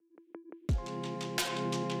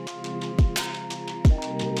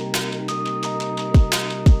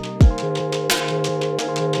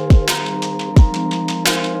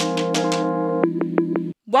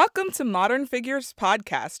Welcome to Modern Figures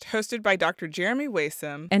Podcast, hosted by Dr. Jeremy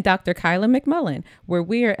Wasom and Dr. Kyla McMullen, where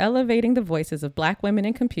we are elevating the voices of Black women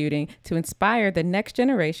in computing to inspire the next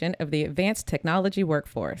generation of the advanced technology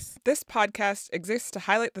workforce. This podcast exists to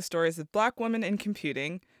highlight the stories of Black women in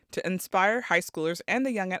computing, to inspire high schoolers and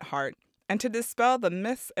the young at heart, and to dispel the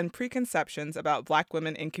myths and preconceptions about Black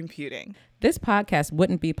women in computing. This podcast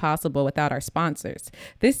wouldn't be possible without our sponsors.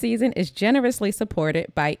 This season is generously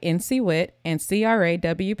supported by NCWIT and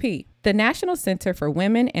CRAWP. The National Center for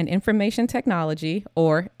Women and Information Technology,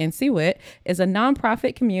 or NCWIT, is a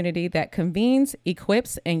nonprofit community that convenes,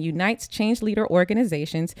 equips, and unites change leader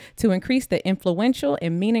organizations to increase the influential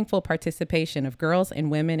and meaningful participation of girls and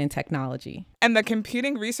women in technology. And the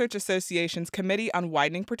Computing Research Association's Committee on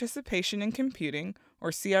Widening Participation in Computing, or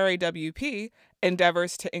CRAWP,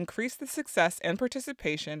 endeavors to increase the success and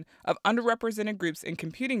participation of underrepresented groups in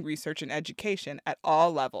computing research and education at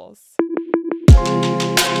all levels.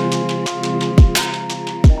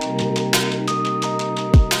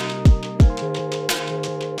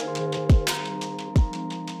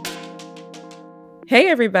 Hey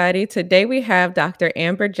everybody, today we have Dr.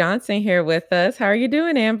 Amber Johnson here with us. How are you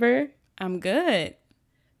doing, Amber? I'm good.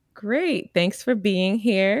 Great. Thanks for being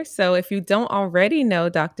here. So if you don't already know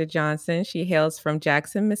Dr. Johnson, she hails from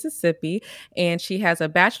Jackson, Mississippi, and she has a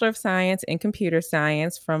Bachelor of Science in Computer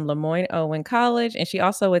Science from Lemoyne-Owen College, and she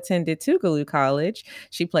also attended Tougaloo College.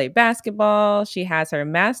 She played basketball. She has her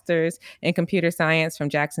Master's in Computer Science from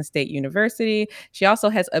Jackson State University. She also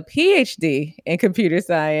has a PhD in Computer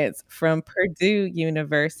Science from Purdue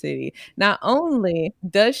University. Not only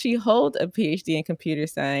does she hold a PhD in Computer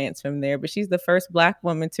Science from there, but she's the first Black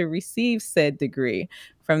woman to receive said degree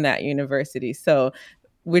from that university. So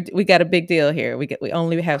we got a big deal here. We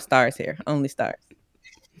only have stars here, only stars.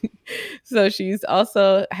 So she's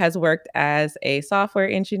also has worked as a software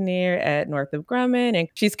engineer at Northrop Grumman, and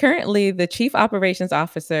she's currently the Chief Operations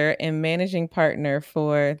Officer and Managing Partner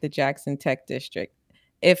for the Jackson Tech District.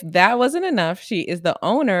 If that wasn't enough, she is the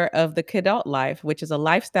owner of the Kidult Life, which is a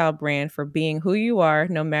lifestyle brand for being who you are,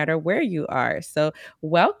 no matter where you are. So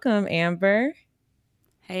welcome, Amber.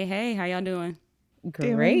 Hey, how y'all doing?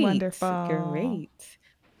 Great. Doing wonderful. Great.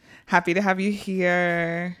 Happy to have you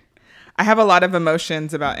here. I have a lot of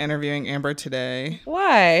emotions about interviewing Amber today.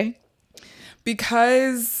 Why?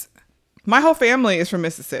 Because my whole family is from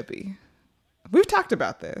Mississippi. We've talked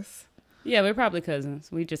about this. Yeah, we're probably cousins.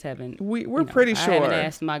 We just haven't. We're pretty sure. I haven't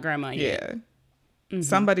asked my grandma yet. Yeah. Mm-hmm.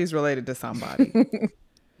 Somebody's related to somebody.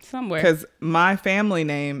 Somewhere. Because my family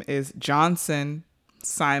name is Johnson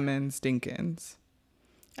Simons Dinkins.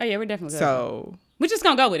 Oh, yeah, we're definitely cousins. So we're just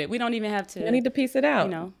going to go with it. We don't even have to. I need to piece it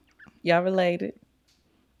out. Y'all related.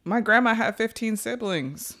 My grandma had 15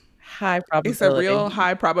 siblings. High probability. It's a real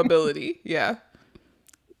high probability. Yeah.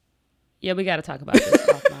 Yeah, we got to talk about this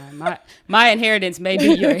offline. My inheritance may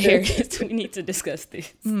be your inheritance. We need to discuss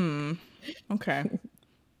this. Okay.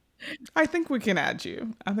 I think we can add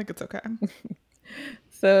you. I think it's okay.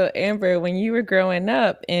 So Amber, when you were growing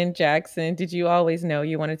up in Jackson, did you always know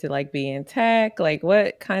you wanted to be in tech?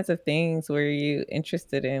 What kinds of things were you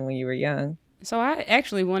interested in when you were young? So I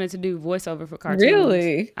actually wanted to do voiceover for cartoons.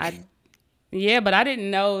 Really? Yeah, but I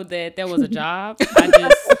didn't know that there was a job.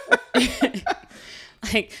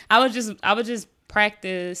 I would just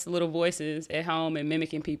practice little voices at home and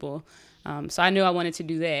mimicking people. So I knew I wanted to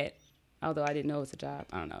do that, although I didn't know it was a job.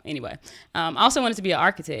 I don't know. Anyway, I also wanted to be an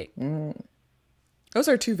architect. Those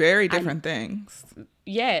are two very different things.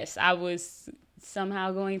 Yes, I was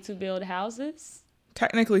somehow going to build houses.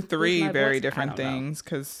 Technically three very different things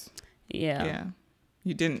because, yeah,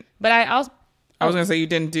 you didn't. But I was going to say you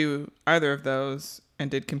didn't do either of those and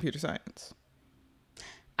did computer science.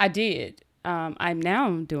 I did. I'm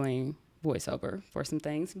now doing voiceover for some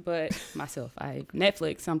things, but myself,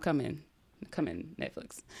 Netflix, I'm coming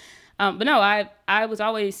Netflix. But no, I was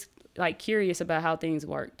always curious about how things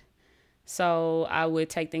worked. So I would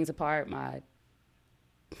take things apart, my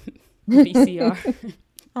VCR.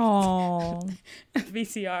 Oh.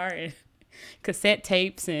 VCR and cassette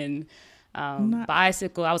tapes and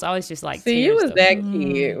bicycle. I was always just See, you was that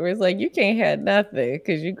kid where it's you can't have nothing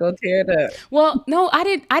because you go tear it up. Well, no, I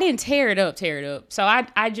didn't tear it up. So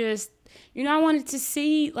I just, I wanted to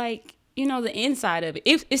see the inside of it.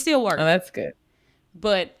 It still worked. Oh, that's good.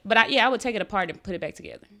 But I would take it apart and put it back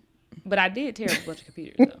together. But I did tear up a bunch of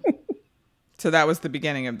computers though. So that was the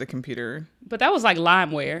beginning of the computer. But that was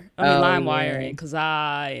LimeWire. LimeWire and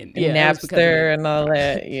Kazaa and Napster and all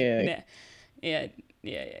that. Yeah.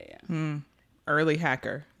 Yeah. Early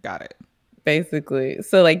hacker. Got it. Basically.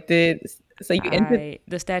 So you entered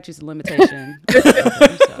the statutes of limitation.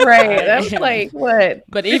 Right. That's what?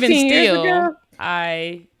 But even still,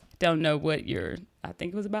 I don't know what I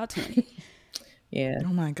think it was about 20. Yeah.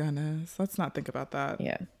 Oh my goodness. Let's not think about that.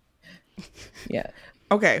 Yeah. Yeah.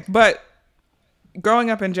 Okay, but growing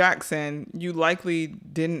up in Jackson, you likely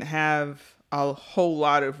didn't have a whole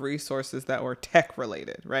lot of resources that were tech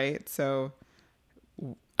related, right? So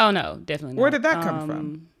Oh no, definitely not. where did that come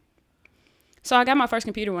from? So I got my first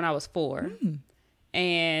computer when I was 4.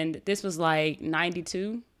 And this was like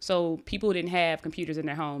 92. So people didn't have computers in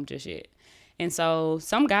their home just yet. And so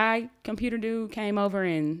some computer dude came over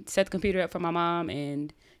and set the computer up for my mom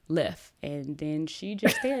and left. And then she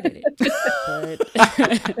just stared at it.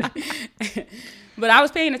 But I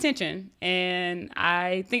was paying attention. And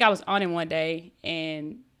I think I was on it one day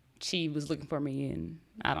and she was looking for me, and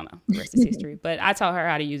I don't know, the rest is history. But I taught her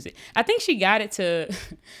how to use it. I think she got it to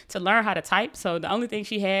learn how to type. So the only thing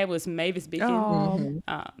she had was Mavis Beacon,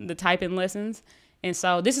 the typing lessons. And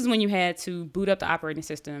so this is when you had to boot up the operating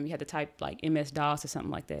system. You had to type like MS-DOS or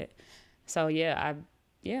something like that. So I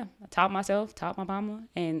taught myself, taught my mama.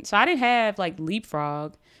 And so I didn't have like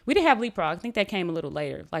Leapfrog. We didn't have Leapfrog. I think that came a little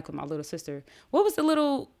later, like with my little sister. What was the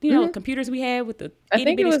little, computers we had with the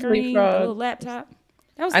itty bitty screen, Leapfrog. the little laptop?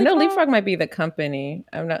 I know Leapfrog might be the company.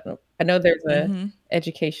 I know there's a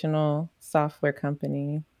educational software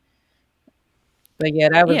company. But yeah,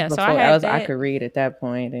 that was Yeah, so before I could read at that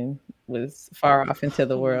point and was far off into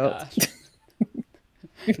the world.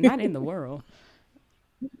 Not in the world.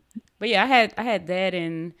 But yeah, I had that,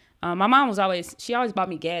 and my mom was always bought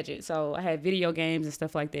me gadgets. So I had video games and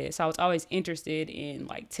stuff like that. So I was always interested in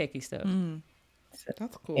like techie stuff.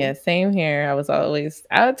 That's cool. Yeah, same here.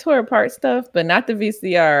 I tore apart stuff, but not the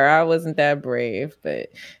VCR. I wasn't that brave, but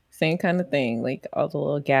same kind of thing, like all the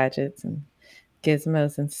little gadgets and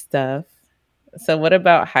gizmos and stuff. So what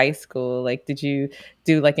about high school? Like, did you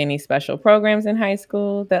do like any special programs in high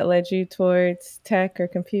school that led you towards tech or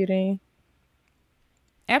computing?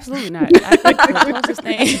 Absolutely not. I think the closest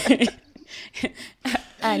thing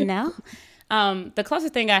the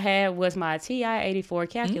closest thing I had was my TI-84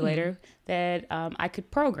 calculator that I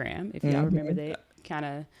could program. If y'all remember that, kind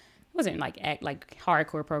of wasn't like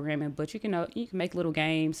hardcore programming, but you can make little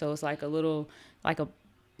games. So it's like a little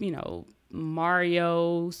Super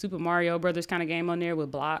Mario Brothers kind of game on there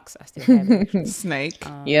with blocks. I still have it. Snake.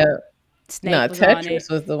 Snake no, was Tetris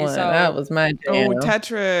was the one. That was my jam. Oh,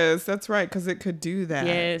 Tetris. That's right, because it could do that.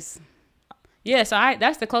 Yes. Yeah, so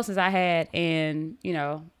that's the closest I had, and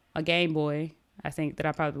a Game Boy. I think that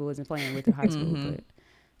I probably wasn't playing with in high school, but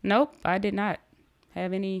nope, I did not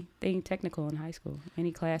have anything technical in high school.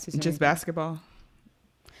 Any classes? Just basketball.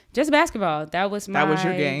 Just basketball. That was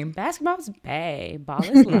your game. Basketball's bad. Ball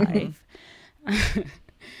is life.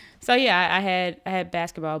 So yeah, I had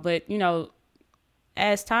basketball, but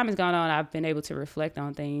as time has gone on, I've been able to reflect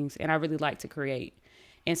on things, and I really like to create.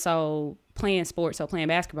 And so playing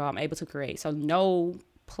basketball, I'm able to create. So no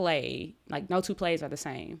two plays are the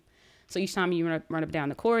same. So each time you run up and down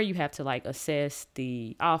the court, you have to like assess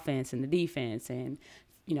the offense and the defense and,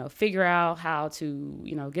 figure out how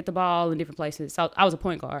to, get the ball in different places. So I was a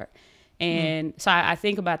point guard. And so I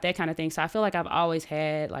think about that kind of thing. So I feel like I've always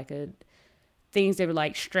had like things that were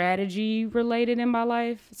like strategy related in my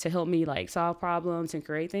life to help me like solve problems and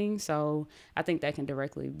create things. So I think that can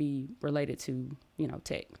directly be related to,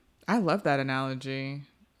 tech. I love that analogy.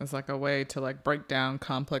 It's like a way to like break down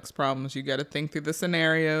complex problems. You got to think through the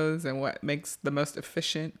scenarios and what makes the most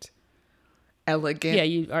efficient, elegant. Yeah,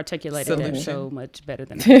 you articulated that so much better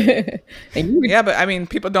than I did. Yeah, but I mean,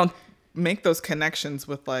 people don't make those connections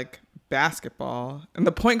with like basketball, and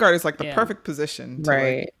the point guard is like the perfect position to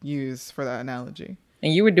like, use for that analogy.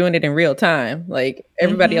 And you were doing it in real time. Like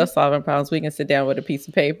everybody else solving problems, we can sit down with a piece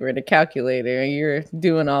of paper and a calculator, and you're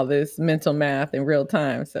doing all this mental math in real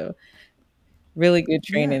time. So really good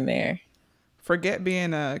training there. Forget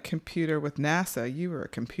being a computer with NASA. You were a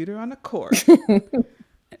computer on a court. Not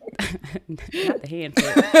the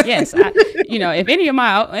handset. Yes, if any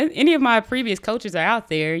of my previous coaches are out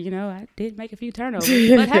there, I did make a few turnovers.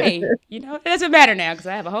 But hey, it doesn't matter now because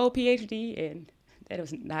I have a whole PhD, and that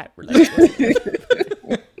was not related.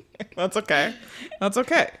 That's okay. That's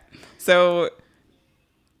okay. So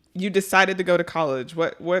you decided to go to college.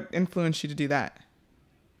 What influenced you to do that?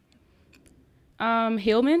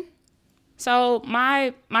 Hillman. So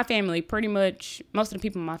my family, pretty much most of the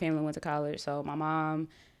people in my family went to college. So my mom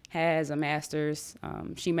has a master's.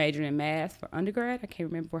 She majored in math for undergrad. I can't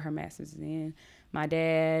remember where her master's is in. My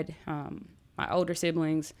dad, my older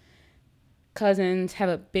siblings, cousins have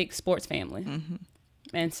a big sports family.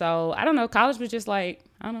 And so I don't know. College was just like,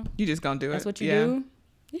 I don't know. You just gonna do that's it. That's what you do.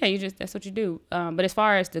 Yeah, that's what you do. But as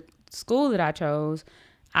far as the school that I chose,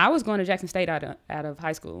 I was going to Jackson State out of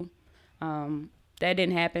high school. that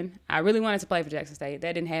didn't happen. I really wanted to play for Jackson State.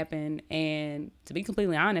 That didn't happen. And to be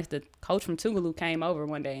completely honest, the coach from Tougaloo came over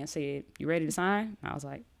one day and said, "You ready to sign?" I was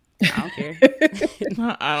like, "I don't care."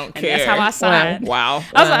 I don't And care. that's how I signed. Wow.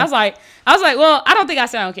 I was like, well, I don't think I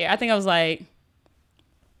said I don't care. I think I was like,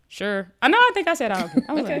 sure. I think I said I don't care.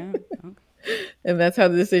 I was like, okay. And that's how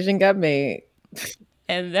the decision got made.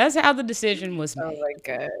 And that's how the decision was made. Oh my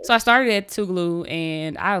God. So I started at Tougaloo,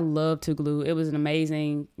 and I love Tougaloo. It was an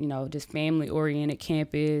amazing, just family-oriented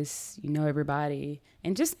campus. You know everybody.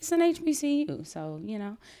 And just it's an HBCU. So,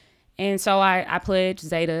 And so I pledged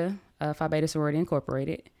Zeta Phi Beta Sorority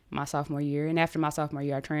Incorporated my sophomore year. And after my sophomore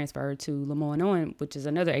year, I transferred to Lemoyne, which is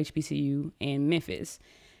another HBCU in Memphis.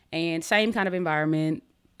 And same kind of environment,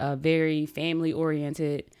 very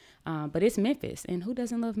family-oriented. But it's Memphis. And who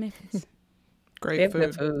doesn't love Memphis? Great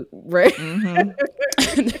food. Right? Mm-hmm.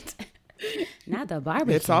 Not the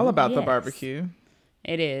barbecue. It's all about the barbecue.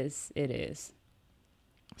 It is.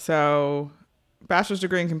 So, bachelor's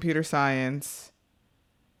degree in computer science.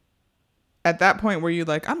 At that point, were you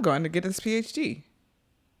like, I'm going to get this PhD?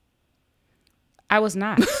 I was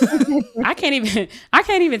not. I can't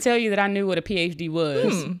even tell you that I knew what a PhD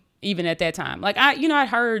was, even at that time. Like I'd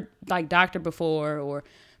heard like doctor before or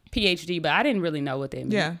PhD, but I didn't really know what that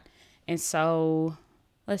meant. Yeah. And so,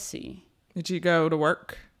 let's see. Did you go to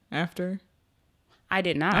work after? I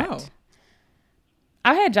did not. Oh.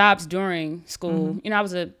 I had jobs during school. I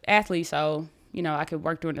was an athlete, so, I could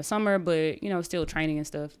work during the summer, but, still training and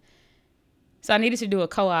stuff. So I needed to do a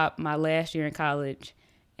co-op my last year in college,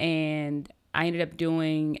 and I ended up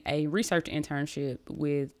doing a research internship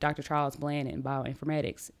with Dr. Charles Bland in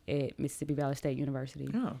bioinformatics at Mississippi Valley State University.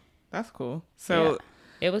 Oh, that's cool. So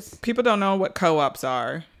it was. People don't know what co-ops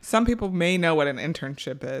are. Some people may know what an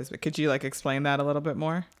internship is, but could you explain that a little bit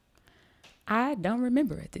more? I don't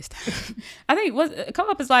remember at this time. I think a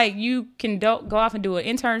co-op is like you can go off and do an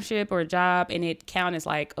internship or a job, and it count as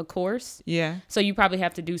like a course. Yeah. So you probably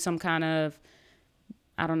have to do some kind of,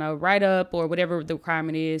 I don't know, write up or whatever the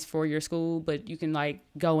requirement is for your school, but you can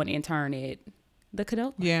go and intern at the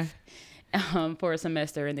Cadoc. Yeah. For a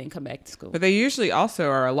semester and then come back to school. But they usually also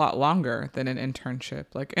are a lot longer than an internship.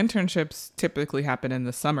 Like internships typically happen in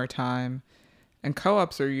the summertime, and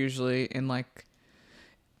co-ops are usually in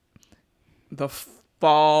the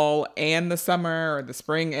fall and the summer, or the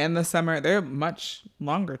spring and the summer. They're much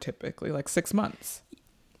longer typically, 6 months.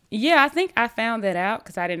 Yeah, I think I found that out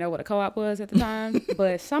because I didn't know what a co-op was at the time,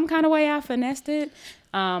 but some kind of way I finessed it.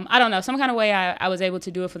 I don't know, some kind of way I was able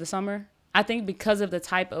to do it for the summer. I think because of the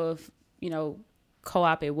type of,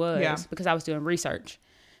 co-op it was, because I was doing research.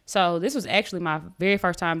 So this was actually my very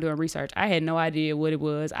first time doing research. I had no idea what it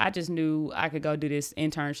was. I just knew I could go do this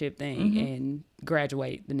internship thing and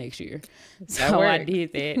graduate the next year. So I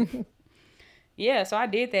did that. Yeah, so I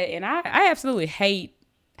did that, and I absolutely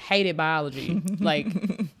hated biology.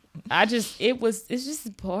 It's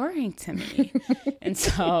just boring to me. And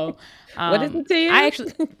so what is it to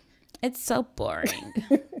you? It's so boring.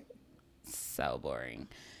 So boring.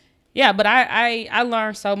 Yeah, but I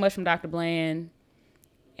learned so much from Dr. Bland,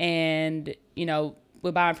 and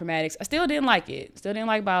with bioinformatics, I still didn't like it. Still didn't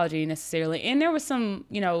like biology necessarily. And there was some,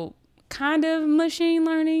 kind of machine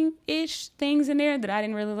learning-ish things in there that I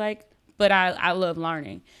didn't really like, but I love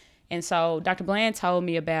learning. And so Dr. Bland told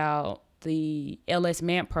me about the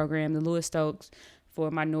LS-MAMP program, the Louis Stokes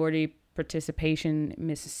for Minority Participation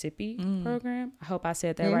Mississippi program. I hope I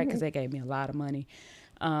said that right, because they gave me a lot of money.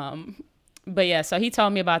 But yeah, so he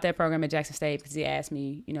told me about that program at Jackson State because he asked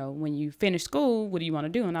me, when you finish school, what do you want to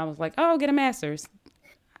do? And I was like, get a master's.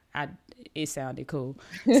 It sounded cool.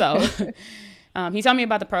 So he told me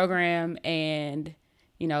about the program, and,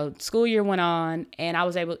 school year went on, and I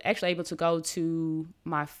was able to go to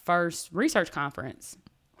my first research conference.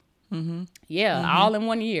 All in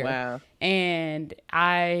 1 year. Wow. And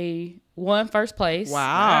I won first place.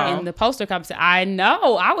 Wow. In the poster competition. I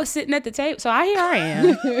know. I was sitting at the table. So here I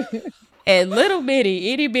am. At little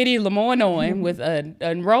bitty, itty bitty Lemoyne with an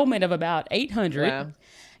enrollment of about 800. Wow.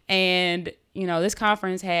 And, this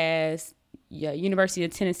conference has University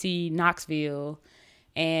of Tennessee, Knoxville,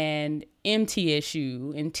 and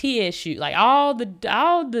MTSU and TSU, all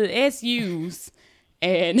the SUs.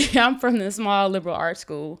 And I'm from the small liberal arts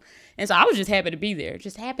school. And so I was just happy to be there,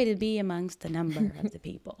 just happy to be amongst the number of the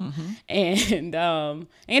people. And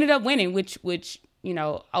ended up winning, which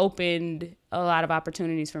opened a lot of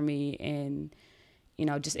opportunities for me and,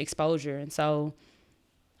 just exposure. And so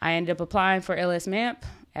I ended up applying for LS-MAMP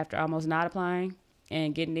after almost not applying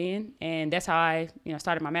and getting in. And that's how I,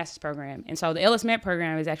 started my master's program. And so the LS-MAMP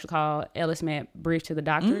program is actually called LS-MAMP Bridge to the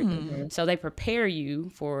Doctorate. So they prepare you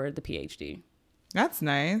for the PhD. That's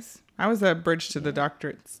nice. I was a bridge to the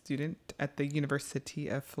doctorate student at the University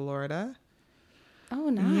of Florida. Oh,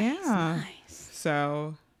 nice. Yeah. Nice.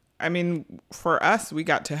 So, I mean, for us, we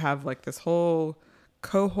got to have like this whole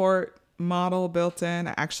cohort model built in.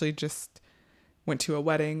 I actually just went to a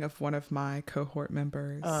wedding of one of my cohort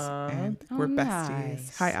members, and we're besties.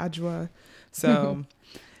 Nice. Hi, Ajwa. So,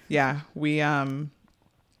 yeah,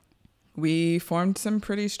 we formed some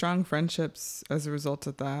pretty strong friendships as a result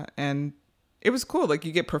of that, and it was cool. Like,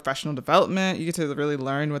 you get professional development, you get to really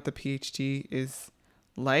learn what the PhD is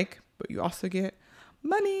like, but you also get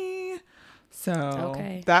money. So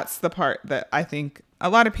that's the part that I think a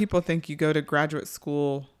lot of people think you go to graduate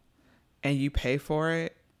school and you pay for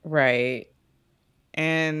it. Right.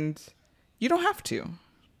 And you don't have to.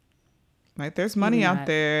 Like, there's money out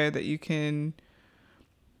there that you can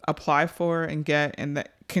apply for and get, and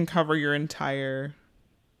that can cover your entire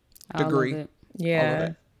degree. Yeah. All of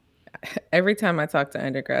it. Every time I talk to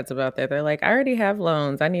undergrads about that, they're like, I already have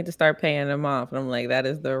loans. I need to start paying them off. And I'm like, that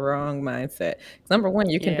is the wrong mindset. Number one,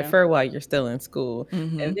 you can defer while you're still in school.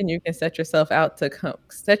 And then you can set yourself up to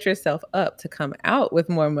come out with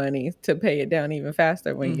more money to pay it down even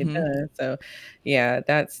faster when you're done. So yeah,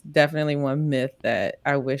 that's definitely one myth that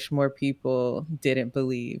I wish more people didn't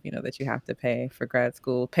believe, that you have to pay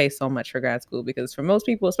so much for grad school, because for most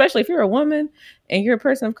people, especially if you're a woman and you're a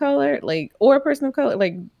person of color,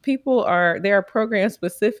 there are programs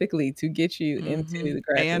specifically to get you into the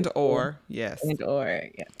graduate school.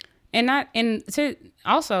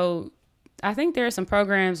 Also, I think there are some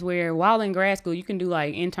programs where while in grad school you can do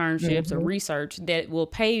like internships or research that will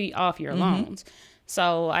pay off your loans.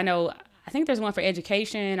 So I think there's one for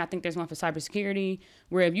education. I think there's one for cybersecurity,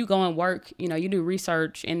 where if you go and work, you do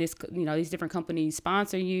research and these different companies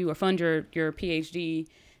sponsor you or fund your PhD,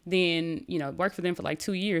 then work for them for like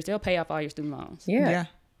 2 years, they'll pay off all your student loans. Yeah.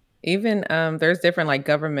 Even there's different like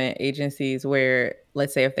government agencies where,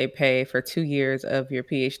 let's say if they pay for 2 years of your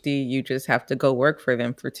PhD, you just have to go work for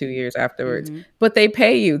them for 2 years afterwards. But they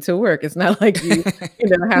pay you to work. It's not like you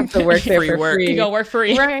have to work there for free. You go work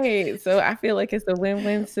free. Right. So I feel like it's a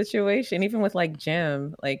win-win situation. Even with like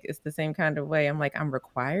GEM, like it's the same kind of way. I'm like, I'm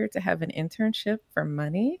required to have an internship for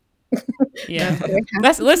money. Yeah.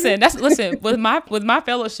 That's listen with my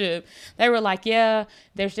fellowship, they were like, yeah,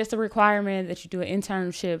 there's just a requirement that you do an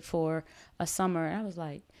internship for a summer. And I was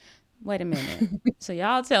like, wait a minute. So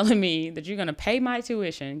y'all telling me that you're gonna pay my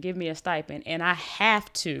tuition, give me a stipend, and I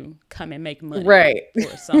have to come and make money for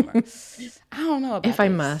a summer? I don't know about if I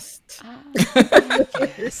must.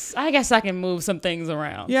 I guess I can move some things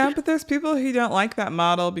around. Yeah, but there's people who don't like that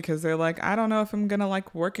model because they're like, I don't know if I'm gonna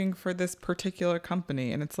like working for this particular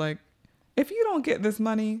company, and it's like, if you don't get this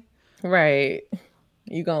money, right,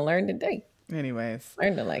 you gonna learn today. Anyways,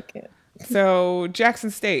 learn to like it. So Jackson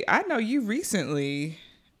State, I know you recently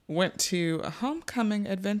went to a homecoming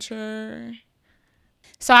adventure.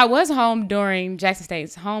 So I was home during Jackson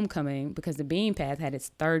State's homecoming because the Bean Path had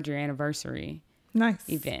its 3rd year anniversary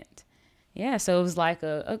event. Yeah, so it was like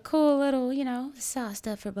a cool little, saw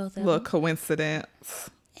stuff for both of them. Little coincidence.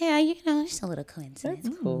 Yeah, just a little coincidence.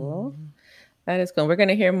 That's cool. That is cool. We're going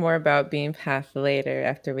to hear more about Bean Path later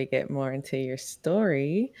after we get more into your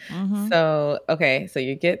story. So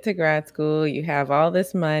you get to grad school, you have all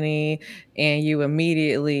this money, and you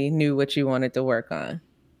immediately knew what you wanted to work on.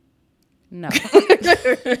 No.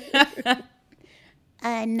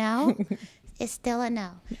 No. It's still a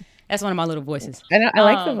no. That's one of my little voices. I know, I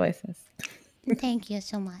like the voices. Thank you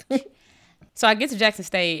so much. So I get to Jackson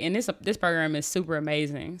State, and this program is super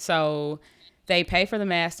amazing. So they pay for the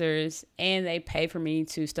master's and they pay for me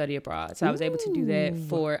to study abroad. So I was able to do that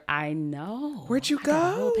Where'd you go?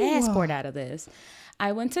 Got a whole passport out of this.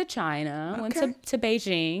 I went to China, went to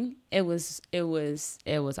Beijing. It was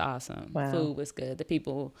awesome. Wow. Food was good. The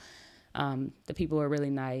people were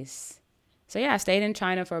really nice. So yeah, I stayed in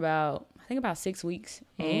China for about 6 weeks.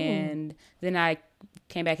 And then I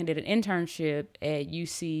came back and did an internship at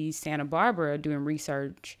UC Santa Barbara doing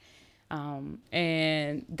research.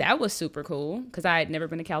 And that was super cool because I had never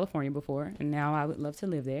been to California before, and now I would love to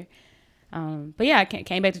live there. But yeah, I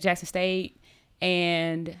came back to Jackson State,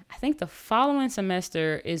 and I think the following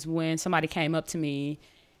semester is when somebody came up to me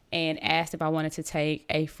and asked if I wanted to take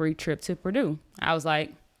a free trip to Purdue. I was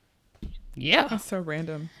like, yeah. That's so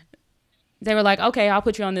random. They were like, okay, I'll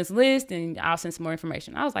put you on this list and I'll send some more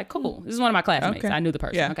information. I was like, cool. This is one of my classmates. I knew the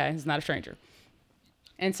person. Yeah. Okay, it's not a stranger.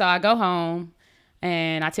 And so I go home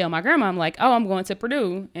and I tell my grandma, I'm like, oh, I'm going to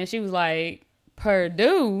Purdue. And she was like,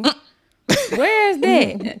 Purdue? Where's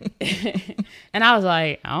that? And I was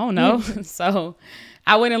like, I don't know. So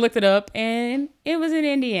I went and looked it up, and it was in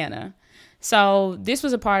Indiana. So this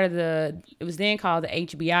was a part of it was then called the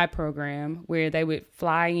HBI program, where they would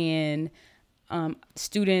fly in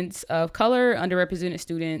students of color, underrepresented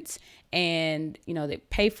students, and, they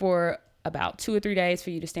pay for about 2 or 3 days for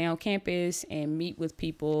you to stay on campus and meet with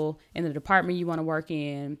people in the department you want to work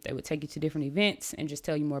in. They would take you to different events and just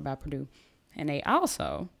tell you more about Purdue. And they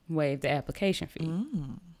also waived the application fee.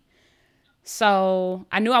 So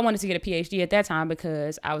I knew I wanted to get a PhD at that time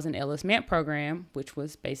because I was in Ellis Mint program, which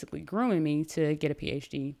was basically grooming me to get a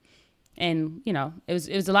PhD. And, it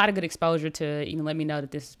was a lot of good exposure to even let me know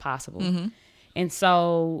that this is possible. And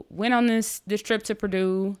so went on this trip to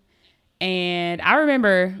Purdue. And I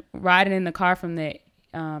remember riding in the car from the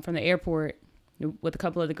airport with a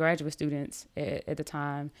couple of the graduate students at the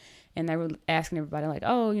time. And they were asking everybody like,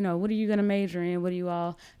 oh, what are you going to major in? What are you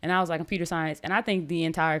all? And I was like, computer science. And I think the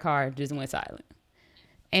entire car just went silent.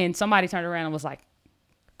 And somebody turned around and was like,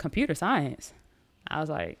 computer science? I was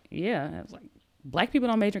like, yeah. I was like, Black people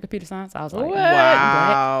don't major in computer science? I was like, What?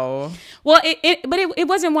 Wow. Well, it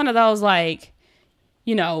wasn't one of those like,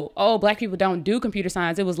 oh, Black people don't do computer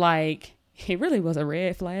science. It was like, it really was a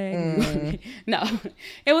red flag. No,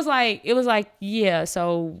 it was like, yeah.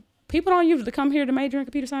 So people don't usually come here to major in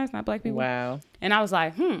computer science, not Black people. Wow. And I was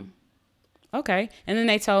like, okay. And then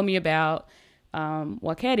they told me about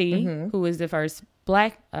Wakedi, who was the first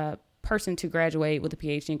Black person to graduate with a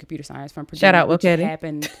PhD in computer science from Purdue. Shout out which Wakedi.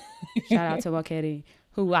 happened. Shout out to Wakedi,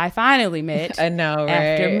 who I finally met. I know,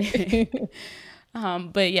 right?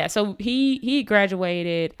 But yeah, so he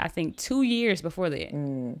graduated, I think, 2 years before that.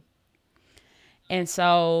 And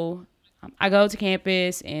so I go to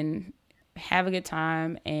campus and have a good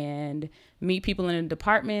time and meet people in the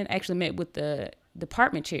department. I actually met with the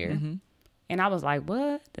department chair. And I was like,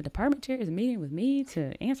 what? The department chair is meeting with me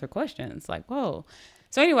to answer questions? Like, whoa.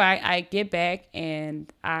 So anyway, I get back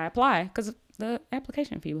and I apply because the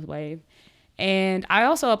application fee was waived. And I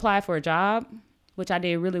also applied for a job, which I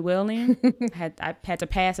did really well in. I had to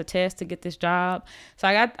pass a test to get this job. So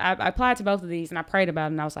I applied to both of these and I prayed about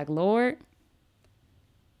it. And I was like, Lord,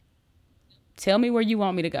 tell me where you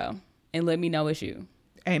want me to go and let me know it's you.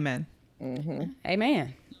 Amen.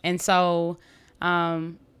 Amen. And so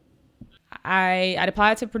I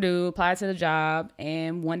applied to Purdue, applied to the job,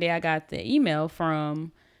 and one day I got the email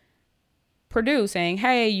from Purdue saying,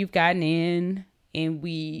 hey, you've gotten in and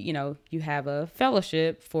you have a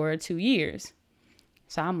fellowship for 2 years.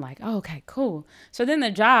 So I'm like, oh, okay, cool. So then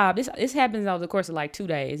the job, this happens over the course of like 2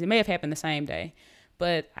 days. It may have happened the same day,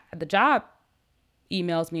 but the job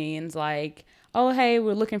emails me and is like, oh, hey,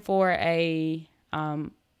 we're looking for a,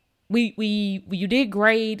 you did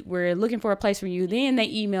great. We're looking for a place for you. Then they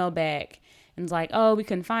email back and it's like, oh, we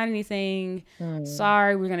couldn't find anything.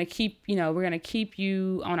 Sorry, we're going to keep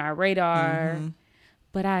you on our radar.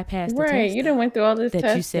 But I passed the test. Right, you done went through all this that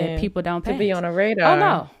testing you said people don't pass. to be on a radar. Oh,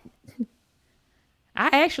 no.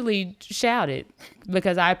 I actually shouted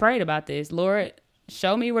because I prayed about this. Lord,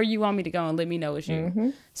 show me where you want me to go and let me know it's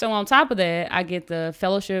you. So on top of that, I get the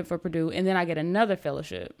fellowship for Purdue, and then I get another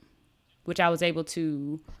fellowship, which I was able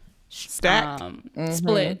to Stack.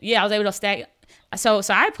 split. Yeah, I was able to stack. So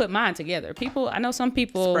I put mine together. I know some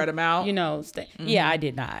people Spread 'em out. Yeah, I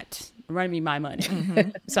did not. Run me my money.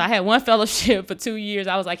 So I had one fellowship for 2 years.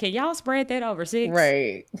 I was like, hey, y'all spread that over 6.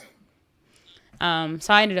 Right.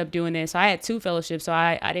 So I ended up doing this. So I had 2 fellowships. So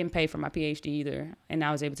I didn't pay for my PhD either. And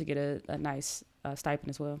I was able to get a nice stipend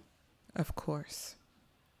as well. Of course.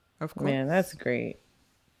 Of course. Man, that's great.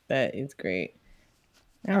 That is great.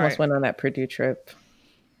 I All almost right. went on that Purdue trip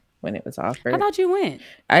when it was offered. I thought you went.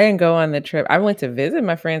 I didn't go on the trip. I went to visit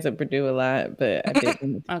my friends at Purdue a lot, but I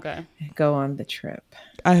didn't Okay. go on the trip.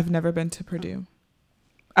 I have never been to Purdue.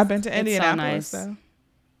 I've been to It's so Indianapolis, nice. though.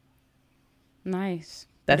 Nice.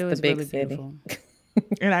 That's Purdue the is big really city. beautiful.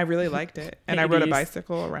 And I really liked it. And I It rode a is.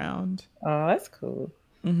 bicycle around. Oh, that's cool.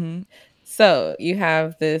 Mm-hmm. So you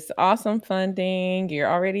have this awesome funding.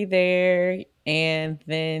 You're already there. And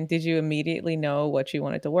then did you immediately know what you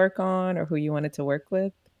wanted to work on or who you wanted to work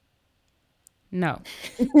with? No.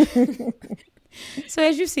 So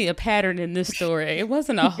as you see a pattern in this story, it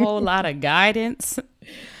wasn't a whole lot of guidance.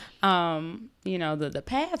 The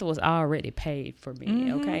path was already paved for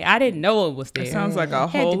me. Okay. I didn't know it was there. It sounds like a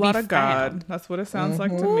Had whole to be lot of God. found. That's what it sounds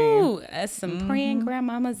like to me. Ooh, some praying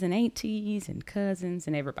grandmamas and aunties and cousins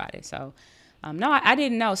and everybody. So, no, I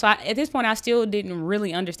didn't know. So at this point, I still didn't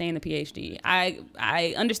really understand the PhD.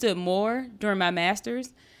 I understood more during my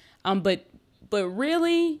master's, but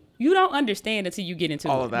really, you don't understand until you get into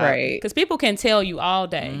All it. of that. Right. Because people can tell you all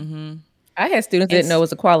day. I had students that It's- didn't know it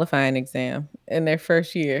was a qualifying exam in their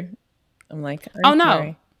first year. I'm like, Oh I'm no,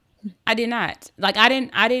 sorry. I did not. Like I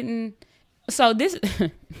didn't. So this,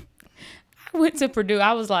 went to Purdue,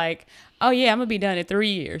 I was like, oh yeah, I'm gonna be done in 3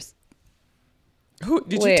 years. Who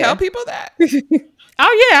did Where? you tell people that?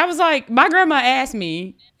 Oh yeah, I was like, my grandma asked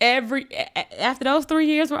me after those 3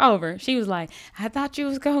 years were over. She was like, I thought you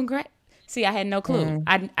was going great. See, I had no clue.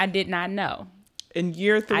 I did not know. In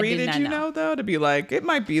year 3, did did not you know. know though? To be like, it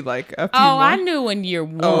might be like a few Oh, more. I knew in year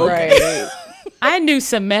 1. Oh, okay. I knew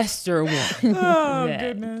semester 1. Oh that.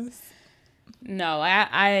 goodness. No,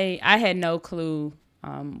 I had no clue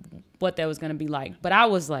what that was going to be like. But I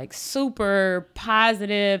was like super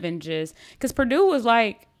positive and just because Purdue was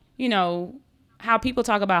like, you know, how people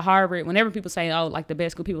talk about Harvard. Whenever people say, oh, like the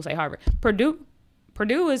best school, people say Harvard.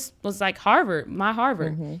 Purdue was like Harvard, my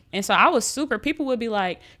Harvard. Mm-hmm. And so I was super, people would be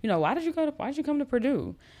like, you know, why did you come to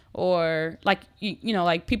Purdue? Or like, you know,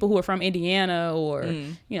 like people who are from Indiana or,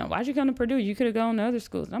 you know, why'd you come to Purdue? You could have gone to other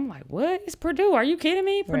schools. And I'm like, what? It's Purdue. Are you kidding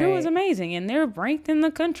me? Purdue is Right. amazing. And they're ranked in the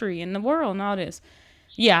country, in the world and all this.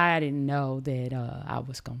 Yeah, I didn't know that I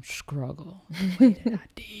was going to struggle the way that I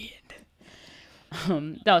did.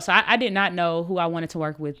 No, so I did not know who I wanted to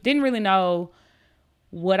work with. Didn't really know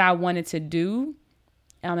what I wanted to do.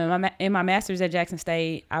 In my master's at Jackson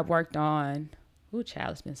State, I worked on,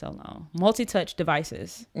 child, it's been so long, multi-touch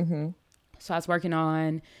devices. Mm-hmm. So I was working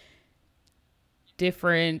on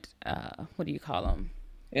different, what do you call them?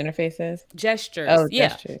 Interfaces. Gestures. Oh, yeah.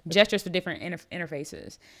 gestures. Gestures for different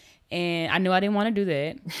interfaces. And I knew I didn't want to do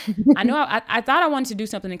that. I knew I thought I wanted to do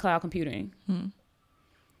something in cloud computing.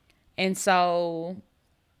 And so,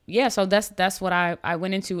 yeah, so that's what I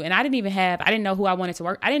went into. And I didn't know who I wanted to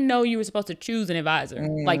work. I didn't know you were supposed to choose an advisor,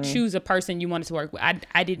 like choose a person you wanted to work with.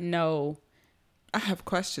 I didn't know. I have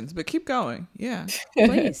questions, but keep going. Yeah.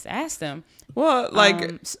 Please ask them. Well,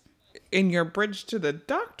 like in your Bridge to the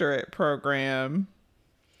Doctorate program.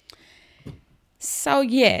 So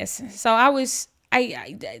yes, so I was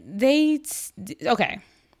okay.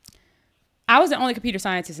 I was the only computer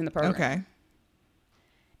scientist in the program. Okay.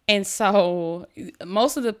 And so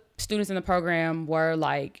most of the students in the program were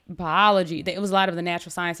like biology. It was a lot of the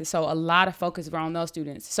natural sciences. So a lot of focus were on those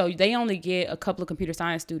students. So they only get a couple of computer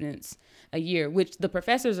science students a year, which the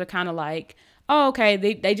professors are kind of like, oh, okay,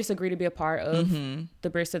 they just agree to be a part of the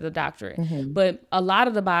Bridge to the Doctorate. But a lot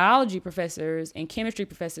of the biology professors and chemistry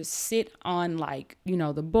professors sit on like, you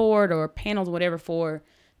know, the board or panels, whatever, for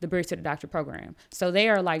the Bridge to the Doctorate program. So they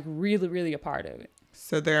are like really, really a part of it.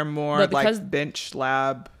 So they're more But because- like bench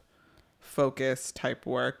lab focused type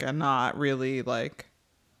work and not really like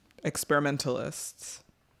experimentalists.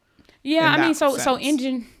 Yeah, in I mean,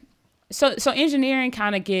 that so engineering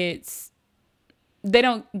kind of gets, they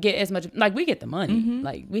don't get as much, like we get the money,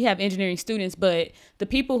 like we have engineering students, but the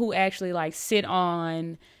people who actually like sit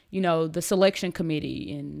on, you know, the selection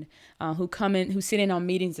committee and who sit in on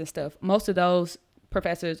meetings and stuff, most of those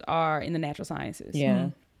professors are in the natural sciences.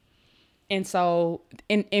 Yeah. And so,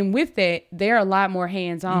 and with that, they're a lot more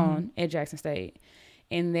hands-on at Jackson State,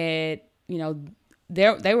 in that, you know,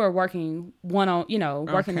 they were working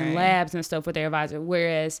working in labs and stuff with their advisor.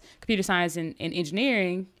 Whereas computer science and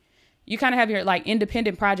engineering, you kind of have your like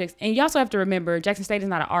independent projects. And you also have to remember, Jackson State is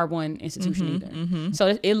not an R1 institution either.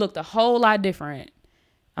 So it looked a whole lot different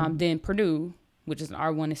than Purdue, which is an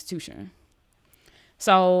R1 institution.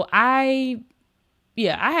 So I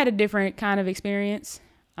had a different kind of experience.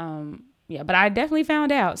 But I definitely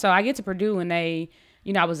found out. So I get to Purdue and I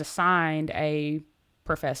was assigned a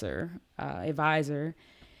professor, advisor,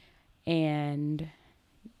 and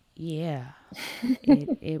it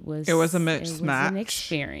was It was a mixed it was match an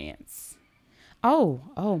experience.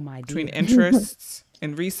 Oh my between dear. interests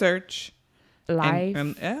and research. Life,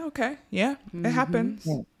 And okay. Yeah. It happens.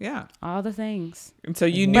 Yeah. all the things. And so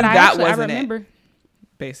you knew But that I wasn't remember. it,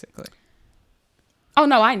 basically. Oh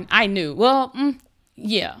no, I knew. Well,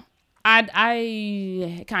 yeah.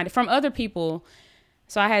 I kind of, from other people.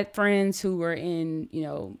 So I had friends who were in, you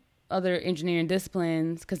know, other engineering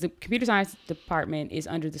disciplines, because the computer science department is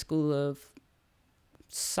under the School of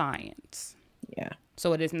Science. Yeah.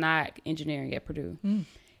 So it is not engineering at Purdue.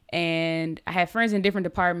 And I had friends in different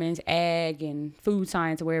departments, ag and food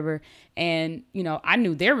science or wherever. And, you know, I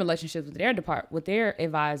knew their relationships with their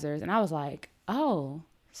advisors. And I was like, oh,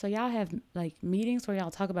 so y'all have like meetings where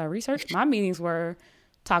y'all talk about research? My meetings were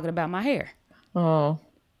talking about my hair. Oh.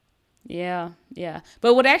 Yeah.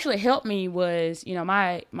 But what actually helped me was, you know,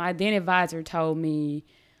 my then advisor told me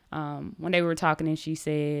when they were talking, and she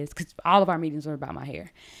says, because all of our meetings were about my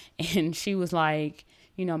hair, and she was like,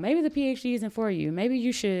 you know, maybe the PhD isn't for you. Maybe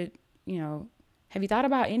you should, you know, have you thought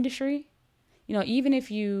about industry? You know, even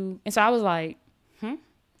if you, and so I was like, I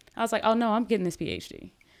was like, oh no, I'm getting this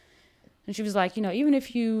PhD. And she was like, you know, even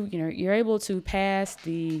if you're able to pass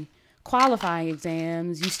the qualifying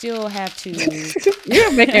exams. You still have to.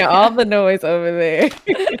 You're making all the noise over there.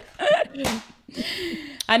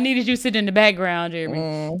 I needed you sitting in the background,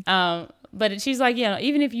 Jeremy. But she's like,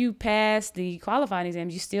 even if you pass the qualifying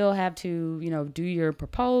exams, you still have to, do your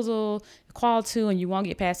proposal, qual 2, and you won't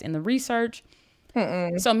get passed in the research.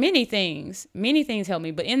 So many things helped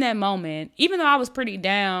me. But in that moment, even though I was pretty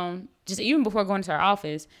down, just even before going to her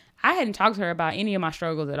office, I hadn't talked to her about any of my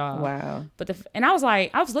struggles at all. Wow. And I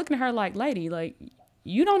was looking at her like, lady, like,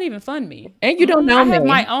 you don't even fund me. And you don't know me. I have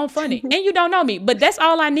my own funding. And you don't know me. But that's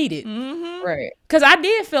all I needed. Right. Because I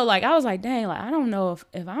did feel like, I was like, dang, like, I don't know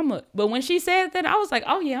if I'm a... But when she said that, I was like,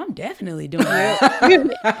 oh, yeah, I'm definitely doing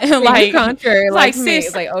it. Like, contrary, like me. sis,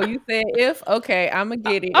 It's like, oh, you said if? Okay, I'm going to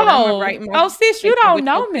get it. Sis, you don't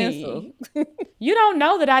know me. You don't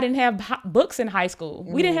know that I didn't have books in high school.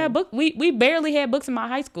 We didn't have books. We barely had books in my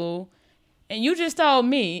high school. And you just told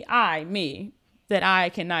me, that I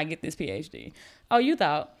cannot get this PhD. Oh, you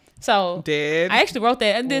thought. So I actually wrote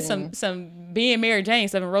that. I did some being Mary Jane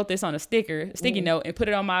stuff and wrote this on a sticky note and put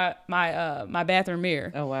it on my bathroom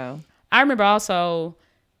mirror. Oh, wow. I remember also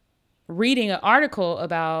reading an article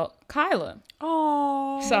about Kyla.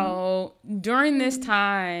 Oh. So during this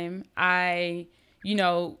time, I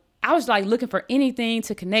was like looking for anything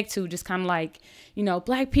to connect to, just kind of like,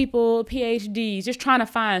 Black people, PhDs, just trying to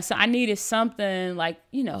find. So I needed something like,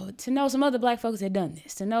 to know some other Black folks that done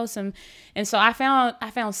this, to know some. And so I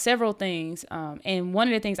found several things. And one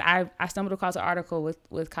of the things I stumbled across an article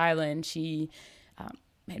with Kyla, and she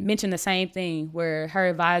had mentioned the same thing where her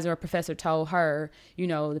advisor or professor told her, the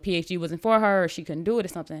PhD wasn't for her or she couldn't do it or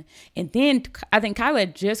something. And then I think Kyla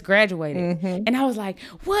had just graduated. And I was like,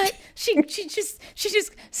 what? She just,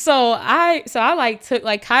 so I like took,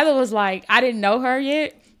 like, Kyla was like, I didn't know her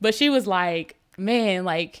yet, but she was like, man,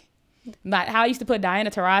 like, not how I used to put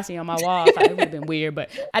Diana Taurasi on my wall. It would have been weird, but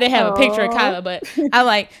I didn't have a picture of Kyla, but I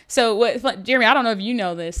like, so what, Jeremy, I don't know if you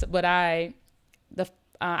know this, but I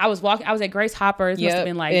was at Grace Hopper. It must have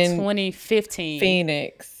been like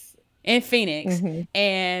 2015. In Phoenix.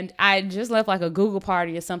 And I just left like a Google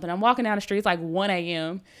party or something. I'm walking down the street. It's like 1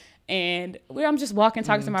 a.m. And I'm just walking,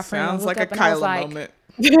 talking to my friend. Sounds like a Kyla moment.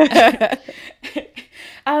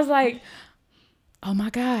 I was like, oh my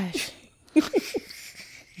gosh.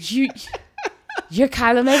 You're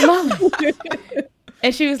Kyla McMullen.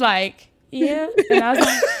 And she was like, yeah. And I was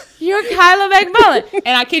like, you're Kyla McMullen.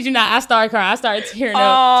 And I kid you not, I started crying. I started tearing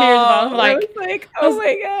up. Tears of like, oh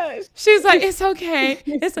my gosh. She was like, it's okay.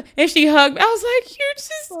 And she hugged me. I was like, you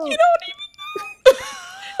don't even know.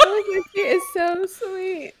 I was like, she is so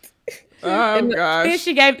sweet. Oh gosh. Then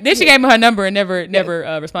she gave me her number and never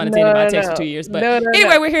responded to any of my texts for 2 years. But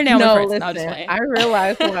anyway, we're here now. Listen, I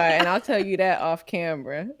realized why, and I'll tell you that off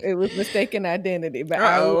camera. It was mistaken identity, but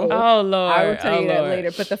I will tell you that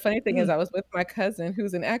later. But the funny thing is, I was with my cousin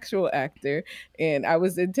who's an actual actor, and I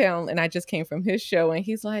was in town, and I just came from his show, and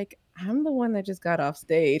he's like, I'm the one that just got off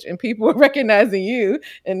stage, and people were recognizing you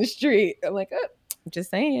in the street. I'm like, oh.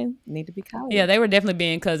 Just saying, need to be Kyla. Yeah, they were definitely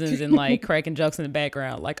being cousins and like cracking jokes in the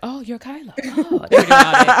background, like, "Oh, you're Kyla." Oh, they were doing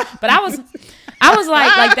all that. But I was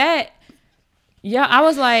like that. Yeah, I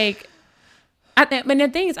was like, but the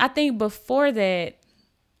thing is, I think before that,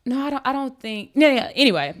 no, I don't think. Yeah.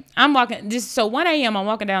 Anyway, I'm walking. So 1 a.m. I'm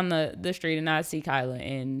walking down the street and I see Kyla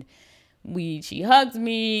and she hugs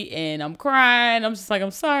me and I'm crying. I'm just like,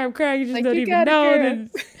 I'm sorry, I'm crying. You just don't even know.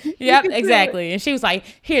 Yep, exactly. And she was like,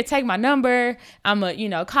 here, take my number. I'm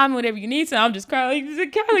call me whatever you need. So I'm just crying.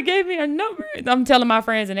 Like, Kyla gave me her number. I'm telling my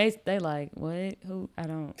friends and they like, what? Who? I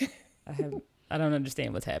don't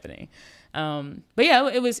understand what's happening. But yeah,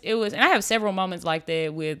 it was, and I have several moments like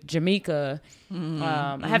that with Jamaica.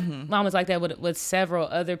 I have moments like that with several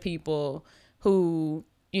other people who,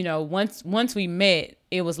 once we met,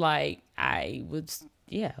 it was like,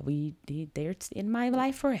 we did. They're in my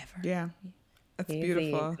life forever. Yeah. That's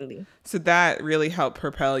beautiful. So that really helped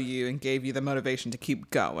propel you and gave you the motivation to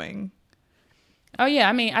keep going. Oh yeah.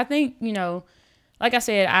 I mean, I think, like I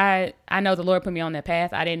said, I know the Lord put me on that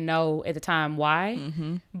path. I didn't know at the time why,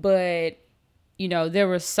 but there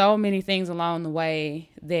were so many things along the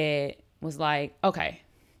way that was like, okay,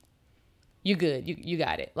 you good. You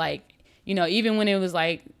got it. Like, even when it was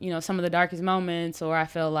like, some of the darkest moments, or I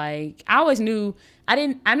felt like I always knew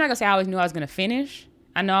I'm not gonna say I always knew I was gonna finish.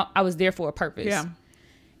 I know I was there for a purpose. Yeah.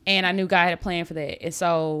 And I knew God had a plan for that. And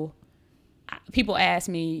so people asked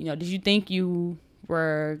me, did you think you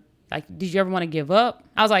were like, did you ever want to give up?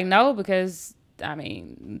 I was like, no, because I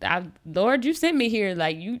mean, Lord, you sent me here.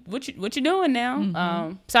 Like, what you doing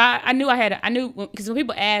now? So I knew because when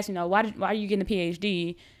people ask, why are you getting a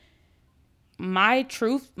PhD? my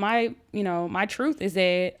truth is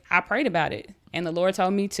that I prayed about it, and the Lord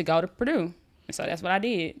told me to go to Purdue, and so that's what I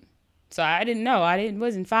did. So I didn't know.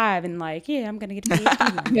 Wasn't 5 and like, yeah, I'm gonna get a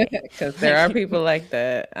PhD. Because there are people like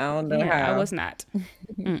that. I don't know Yeah, how. I was not.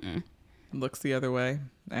 Mm-mm. Looks the other way.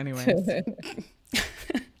 Anyways.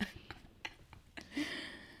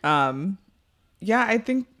 Yeah, I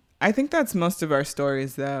think that's most of our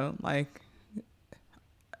stories though. Like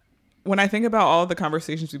when I think about all the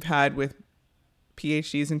conversations we've had with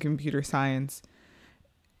PhDs in computer science,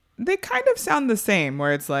 they kind of sound the same,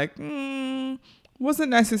 where it's like, wasn't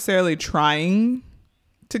necessarily trying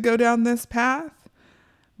to go down this path,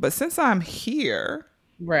 but since I'm here,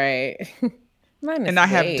 right, and I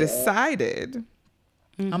have decided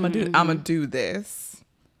I'm gonna do this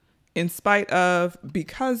in spite of,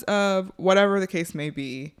 because of whatever the case may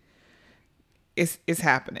be, is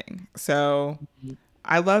happening. So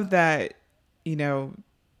I love that,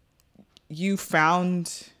 you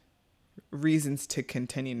found reasons to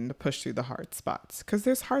continue and to push through the hard spots, because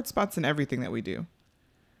there's hard spots in everything that we do,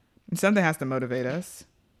 and something has to motivate us.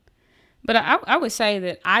 But I would say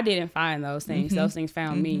that I didn't find those things. Those things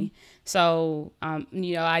found me. So, I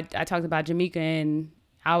talked about Jamaica, and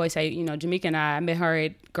I always say, Jamaica and I met her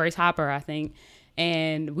at Grace Hopper, I think.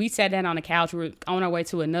 And we sat down on the couch. We were on our way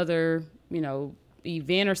to another,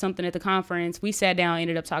 event or something at the conference. We sat down,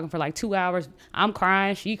 ended up talking for like 2 hours. I'm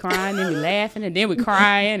crying, she crying, then we laughing, and then we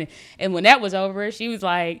crying. And when that was over, she was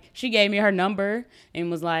like, she gave me her number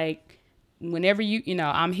and was like, whenever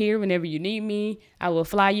I'm here, whenever you need me, I will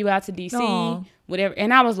fly you out to DC. Aww. Whatever.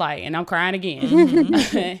 And I was like, and I'm crying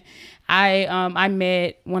again. I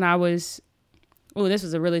met when I was, this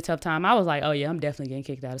was a really tough time. I was like, oh yeah, I'm definitely getting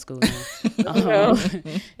kicked out of school now.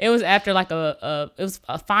 It was after like it was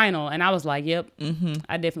a final, and I was like, yep,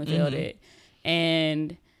 I definitely failed it.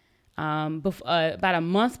 And about a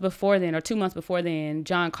month before then, or 2 months before then,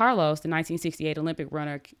 John Carlos, the 1968 Olympic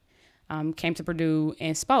runner, came to Purdue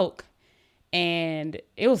and spoke. And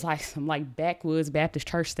it was like some like backwoods Baptist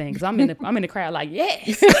church thing, because I'm in the crowd like,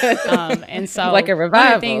 yes. And so like a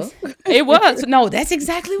revival. It was. No, that's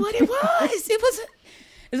exactly what it was.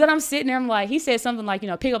 Is that I'm sitting there, I'm like, he said something like,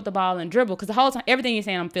 pick up the ball and dribble, because the whole time, everything he's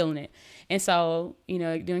saying, I'm feeling it. And so,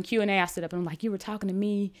 during Q&A, I stood up and I'm like, you were talking to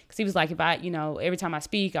me, because he was like, if I, every time I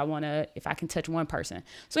speak, if I can touch one person.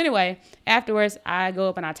 So anyway, afterwards, I go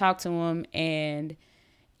up and I talk to him, and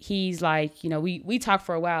he's like, we talked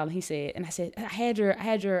for a while, and he said, and I said, I had your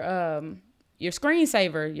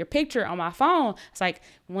screensaver, your picture on my phone. It's like,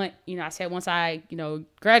 I said, once I,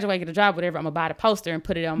 graduate, get a job, whatever, I'm gonna buy the poster and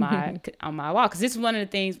put it on my wall. Cause this is one of the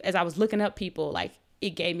things, as I was looking up people, like,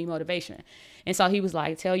 it gave me motivation. And so he was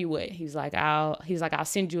like, tell you what, he's like, I'll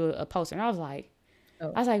send you a poster. And I was like,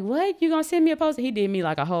 what? You gonna send me a poster? He did me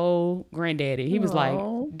like a whole granddaddy. He was like,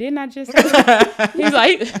 didn't I just say that? He's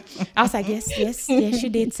like, I was like, yes, you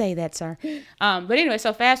did say that, sir. But anyway,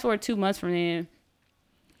 so fast forward 2 months from then,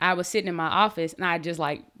 I was sitting in my office, and I just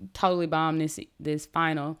like totally bombed this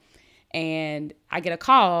final. And I get a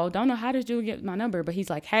call. Don't know how did you get my number, but he's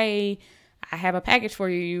like, hey, I have a package for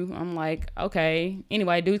you. I'm like, okay.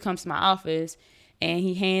 Anyway, dude comes to my office, and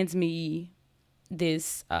he hands me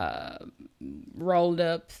this rolled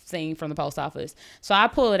up thing from the post office. So I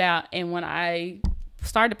pull it out, and when I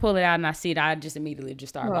start to pull it out and I see it, I just immediately just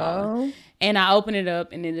start bawling. And I open it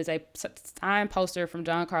up, and it is a signed poster from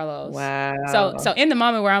John Carlos. Wow. So in the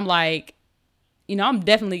moment where I'm like, I'm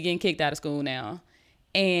definitely getting kicked out of school now.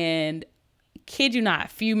 And kid you not, a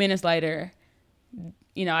few minutes later,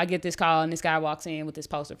 I get this call, and this guy walks in with this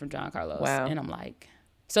poster from John Carlos. Wow. And I'm like,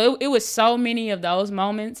 so it was so many of those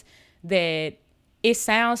moments that it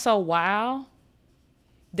sounds so wild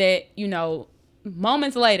that,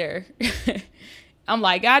 moments later, I'm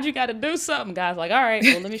like, God, you got to do something. God's like, all right,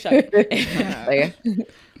 well, let me show you.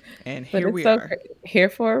 And here we are. Here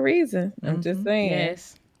for a reason. I'm just saying.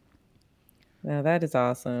 Yes. Now, that is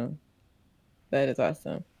awesome. That is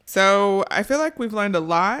awesome. So I feel like we've learned a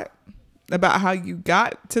lot about how you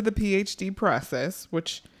got to the PhD process,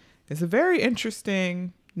 which is a very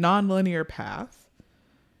interesting nonlinear path.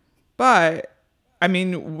 But I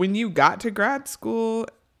mean, when you got to grad school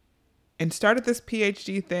and started this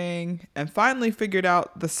PhD thing and finally figured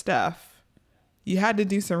out the stuff, you had to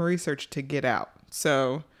do some research to get out.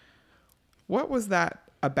 So what was that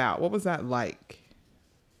about? What was that like?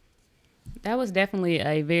 That was definitely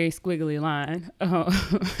a very squiggly line.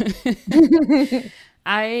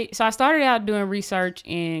 I started out doing research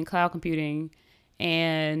in cloud computing,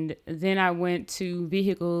 and then I went to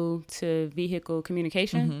vehicle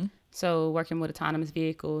communication. So working with autonomous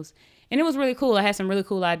vehicles, and it was really cool. I had some really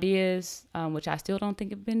cool ideas, which I still don't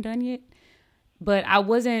think have been done yet. but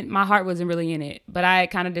my heart wasn't really in it. But I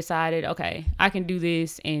kind of decided, okay, I can do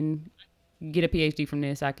this and get a PhD from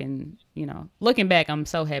this. I can, looking back, I'm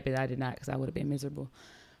so happy that I did not, because I would have been miserable.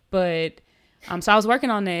 But so I was working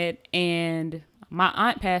on that, and my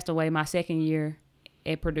aunt passed away my second year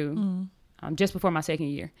at Purdue, just before my second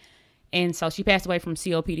year. And so she passed away from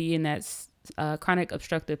COPD, and that's chronic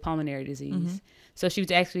obstructive pulmonary disease. So she was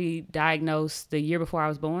actually diagnosed the year before I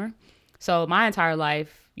was born. So my entire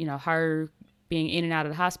life, her being in and out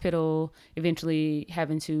of the hospital, eventually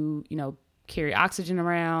having to, carry oxygen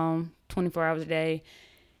around 24 hours a day,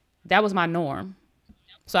 that was my norm.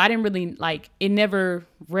 So I didn't really it never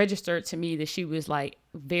registered to me that she was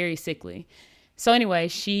very sickly. So anyway,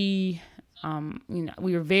 she, my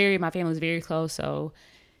family was very close. So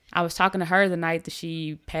I was talking to her the night that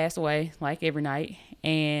she passed away, every night.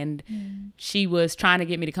 And she was trying to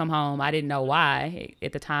get me to come home. I didn't know why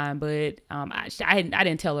at the time, but I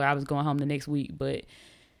didn't tell her I was going home the next week. But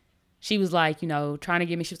she was trying to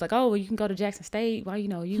get me. She was like, oh, well, you can go to Jackson State. Why,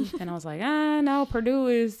 you. And I was like, no, Purdue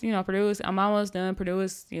is, I'm almost done. Purdue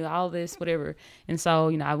is, all this, whatever. And so,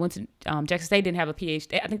 I went to Jackson State, didn't have a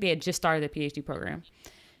PhD. I think they had just started the PhD program.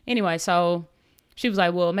 Anyway, so she was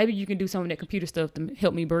like, well, maybe you can do some of that computer stuff to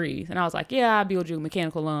help me breathe. And I was like, yeah, I'll build you a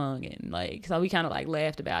mechanical lung. And so we kind of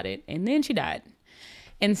laughed about it. And then she died.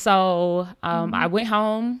 And so I went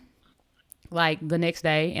home the next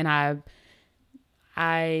day, and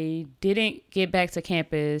I didn't get back to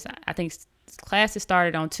campus. I think classes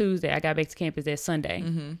started on Tuesday. I got back to campus that Sunday.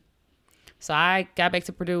 So I got back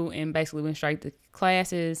to Purdue and basically went straight to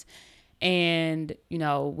classes and,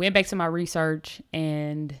 went back to my research.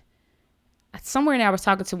 And somewhere in there, I was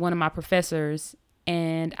talking to one of my professors,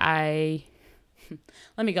 and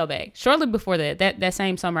let me go back. Shortly before that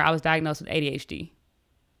same summer, I was diagnosed with ADHD.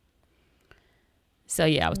 So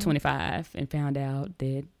yeah, I was 25 and found out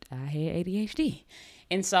that I had ADHD.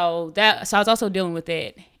 And so I was also dealing with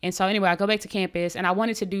that. And so anyway, I go back to campus, and I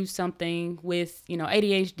wanted to do something with,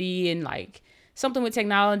 ADHD and something with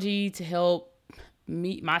technology to help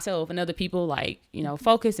me, myself and other people,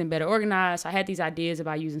 focus and better organize. So I had these ideas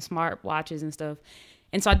about using smart watches and stuff.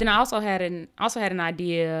 And so then I also had an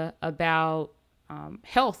idea about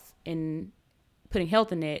health and putting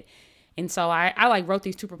health in that. And so I wrote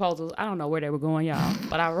these two proposals. I don't know where they were going, y'all,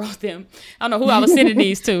 but I wrote them. I don't know who I was sending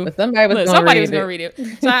these to. But somebody was going to read it.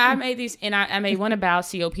 So I made these, and I made one about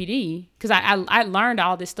COPD, because I learned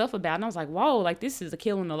all this stuff about it, and I was like, whoa, this is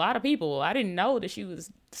killing a lot of people. I didn't know that she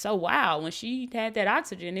was so wild when she had that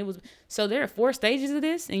oxygen. So there are 4 stages of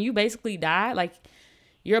this, and you basically die.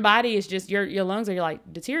 Your body is just, your lungs are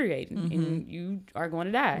deteriorating, and you are going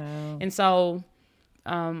to die. Wow. And so,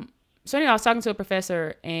 so anyway, I was talking to a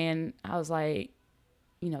professor, and I was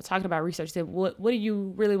talking about research. He said, what do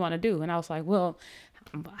you really want to do? And I was like, well,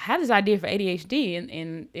 I have this idea for ADHD,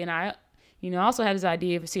 and I, also have this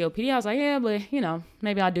idea for COPD. I was like, yeah, but,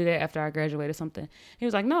 maybe I'll do that after I graduate or something. He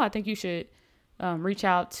was like, no, I think you should reach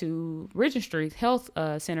out to Registry Health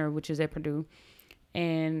Center, which is at Purdue.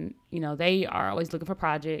 And, they are always looking for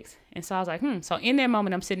projects. And so I was like, So in that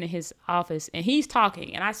moment, I'm sitting in his office, and he's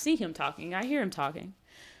talking, and I see him talking. I hear him talking.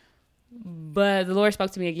 But the Lord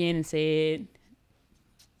spoke to me again and said,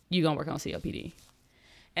 you're going to work on COPD.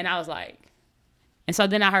 And I was like, and so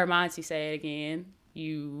then I heard my auntie say it again,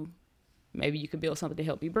 maybe you could build something to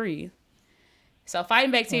help you breathe. So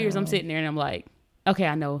fighting back tears, I'm sitting there, and I'm like, okay,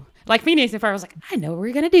 I know. Phoenix and Fire was like, I know what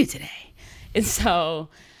we're going to do today. And so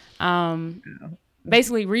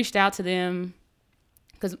basically reached out to them,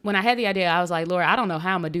 because when I had the idea, I was like, Lord, I don't know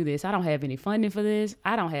how I'm going to do this. I don't have any funding for this.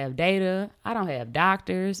 I don't have data. I don't have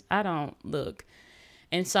doctors.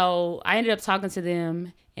 And so I ended up talking to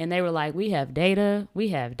them, and they were like, we have data. We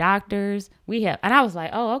have doctors. And I was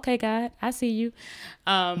like, oh, okay, God, I see you.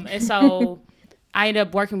 And so I ended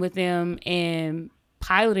up working with them and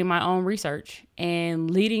piloting my own research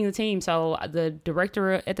and leading the team. So the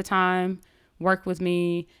director at the time worked with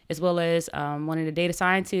me, as well as one of the data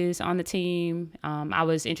scientists on the team. I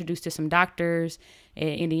was introduced to some doctors in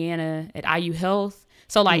Indiana at IU Health.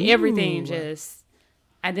 So everything just,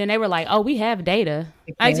 and then they were like, oh, we have data.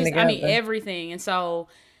 Everything. And so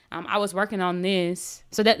I was working on this.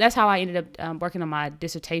 So that's how I ended up working on my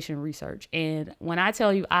dissertation research. And when I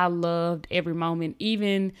tell you, I loved every moment,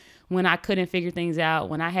 even when I couldn't figure things out,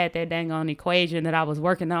 when I had that dang on equation that I was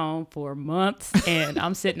working on for months, and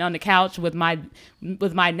I'm sitting on the couch with my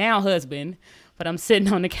now husband, but I'm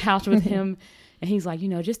sitting on the couch with him, and he's like,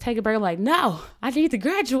 just take a break. I'm like, no, I need to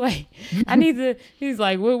graduate. He's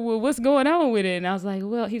like, what's going on with it? And I was like,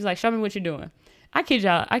 well, he was like, show me what you're doing. I kid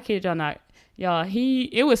y'all not. Y'all,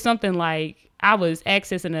 it was something like, I was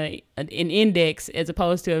accessing an index as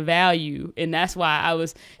opposed to a value, and that's why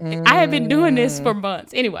I had been doing this for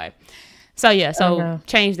months anyway. So yeah,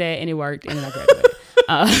 changed that and it worked, and then I graduated.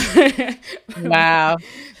 Wow.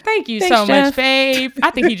 Thank you Thanks, so Jeff. much, babe.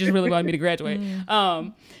 I think he just really wanted me to graduate.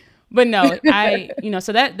 But no,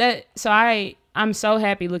 I'm so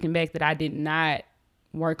happy looking back that I did not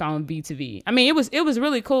work on B2B. I mean, it was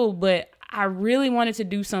really cool, but I really wanted to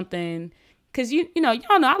do something because y'all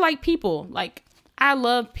know I like people. Like, I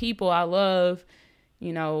love people. I love,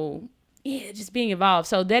 just being involved.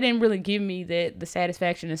 So that didn't really give me the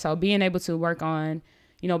satisfaction. And so being able to work on,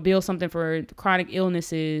 build something for chronic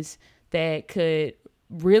illnesses that could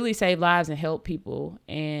really save lives and help people.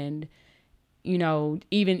 And,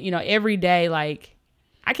 even, every day, like,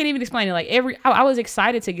 I can't even explain it. Like, I was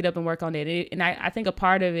excited to get up and work on it. And I think a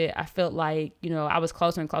part of it, I felt like, I was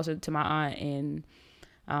closer and closer to my aunt.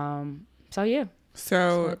 And so, yeah.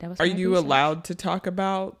 So are you allowed to talk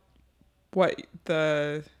about what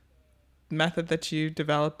the method that you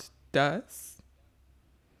developed does?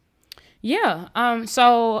 Yeah.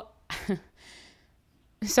 So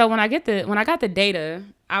when I got the data,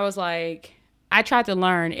 I was like, I tried to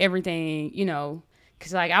learn everything,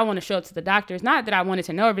 because like I want to show up to the doctors. Not that I wanted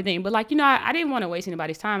to know everything, but like, I didn't want to waste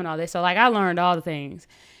anybody's time and all this. So like I learned all the things.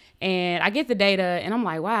 And I get the data and I'm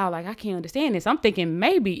like, wow, like I can't understand this. I'm thinking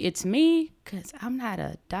maybe it's me because I'm not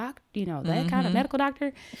a doc, that kind of medical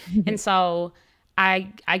doctor. And so I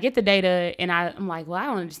get the data and I'm like, well, I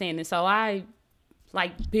don't understand this. So I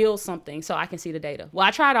like build something so I can see the data. Well,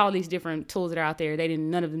 I tried all these different tools that are out there.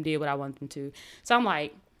 None of them did what I wanted them to. So I'm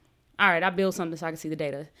like, all right, I build something so I can see the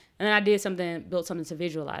data. And then I built something to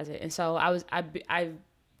visualize it. And so I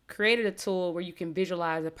created a tool where you can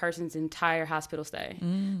visualize a person's entire hospital stay.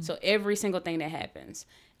 So every single thing that happens,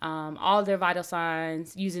 all their vital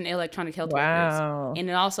signs using electronic health records. And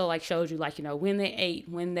it also like shows you like, when they ate,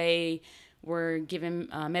 when they were given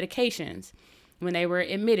medications, when they were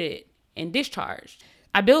admitted and discharged.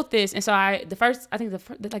 I built this. And so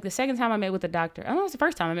the second time I met with the doctor, I don't know, it was the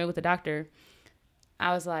first time I met with the doctor.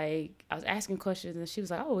 I was asking questions and she was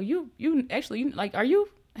like, oh,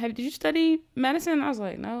 did you study medicine? And I was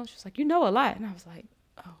like, no. She was like, you know a lot. And I was like,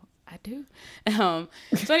 oh, I do. So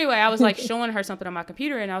anyway, I was like showing her something on my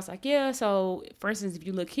computer and I was like, yeah. So for instance, if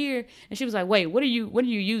you look here, and she was like, wait, what are you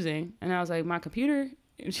using? And I was like, my computer.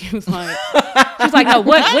 And she was like, no,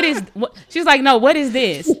 what is she was like, no, what is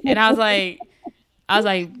this? And I was like,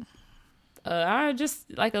 I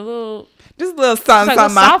just like a little something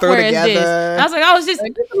I threw together. I was like, I was just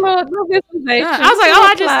a little visualization. I was like,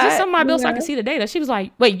 oh, just something I built so I can see the data. She was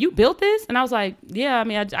like, wait, you built this? And I was like, yeah, I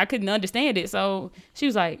mean, I couldn't understand it. So she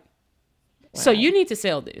was like, so you need to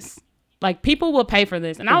sell this. Like, people will pay for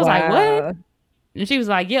this. And I was like, what? And she was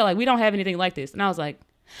like, yeah, like, we don't have anything like this. And I was like,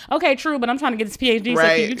 okay, true, but I'm trying to get this PhD. Right,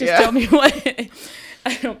 so can you just tell me what?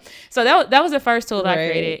 So that was the first tool that I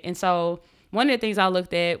created. And so one of the things I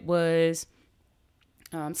looked at was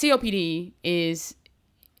COPD it's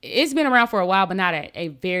been around for a while, but not a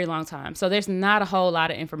very long time. So there's not a whole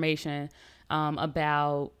lot of information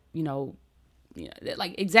about,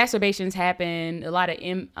 like exacerbations happen, a lot of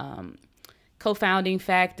confounding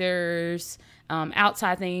factors,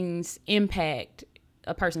 outside things impact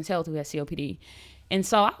a person's health who has COPD. And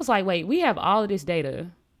so I was like, wait, we have all of this data.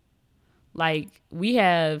 Like, we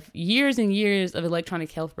have years and years of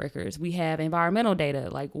electronic health records. We have environmental data.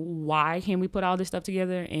 Like, why can't we put all this stuff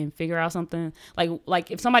together and figure out something? Like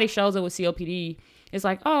if somebody shows up with COPD, it's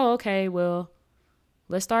like, oh, okay, well,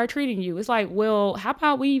 let's start treating you. It's like, well, how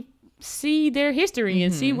about we see their history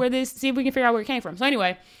and see if we can figure out where it came from. So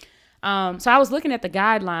anyway, so I was looking at the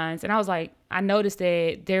guidelines and I was like, I noticed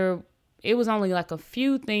that it was only like a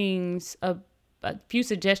few things, a few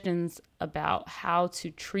suggestions about how to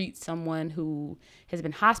treat someone who has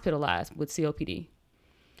been hospitalized with COPD,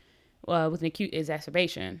 with an acute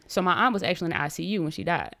exacerbation. So my aunt was actually in the ICU when she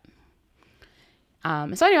died.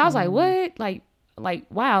 And so anyway, I was like, what? Like,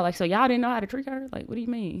 wow. Like, so y'all didn't know how to treat her? Like, what do you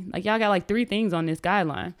mean? Like, y'all got like 3 things on this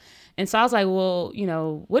guideline. And so I was like, well,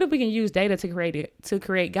 what if we can use data to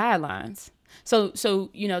create guidelines? So,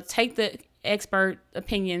 take the expert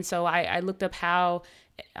opinion. So I looked up how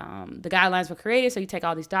the guidelines were created. So you take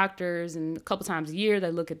all these doctors and a couple times a year,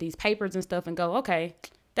 they look at these papers and stuff and go, okay,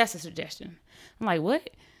 that's a suggestion. I'm like, what?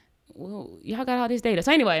 Well, y'all got all this data.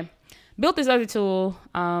 So anyway, built this other tool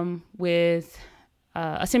with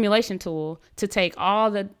a simulation tool to take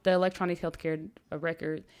all the electronic healthcare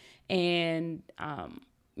record and,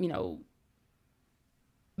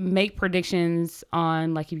 make predictions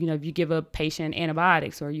on, like, if you give a patient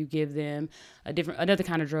antibiotics or you give them another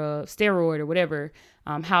kind of drug, steroid or whatever,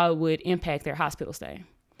 how it would impact their hospital stay.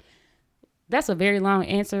 that's a very long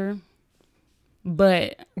answer,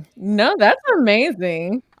 but No, that's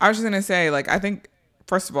amazing. I was just going to say, like, I think,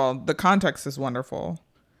 first of all, the context is wonderful.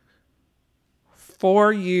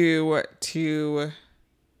 For you to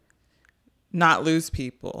not lose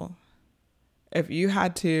people, if you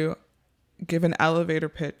had to give an elevator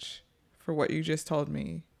pitch for what you just told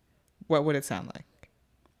me, what would it sound like?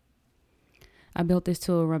 I built this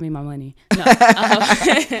tool, run me my money. No,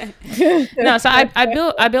 no. So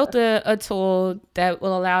I built a tool that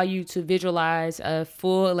will allow you to visualize a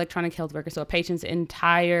full electronic health record, so a patient's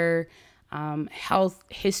entire health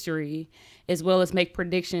history, as well as make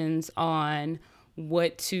predictions on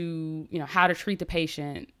how to treat the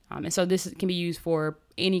patient. And so this can be used for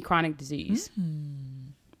any chronic disease.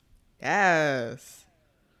 Yes.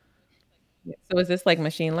 So is this like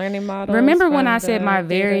machine learning models? Remember when I said from my the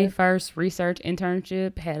very data? first research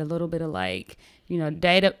internship had a little bit of like,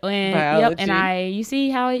 data and Biology. you see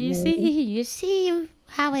how it, you see, You see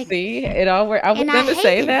how it. See, it all worked. I was And I going to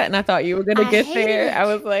say hated that, and I thought you were going to I get hated there. it.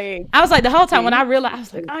 I was like, I was like, the whole time when I realized, I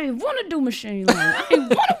was like, I ain't want to do machine learning. I ain't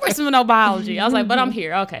want to work with no biology. I was like, but I'm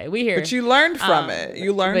here. Okay, we here. But you learned from it.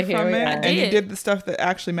 You learned but here from we it, are. and you did. did the stuff that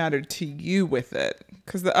actually mattered to you with it.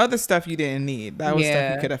 Because the other stuff you didn't need. That was stuff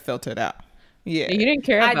Yeah. you could have filtered out. Yeah. you didn't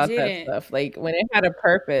care I about that didn't. stuff. Like when it had a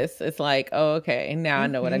purpose, it's like, oh, okay, now I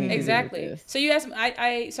know what I need Exactly. to do with this. So you asked me,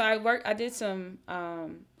 I did some,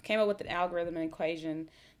 came up with an algorithm and equation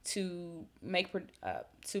to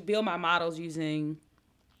to build my models using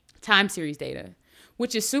time series data,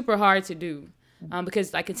 which is super hard to do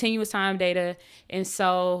because like continuous time data. And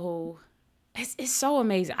so it's so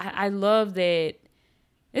amazing. I love that.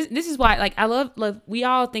 This is why, like, I love, we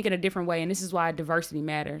all think in a different way. And this is why diversity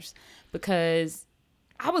matters, because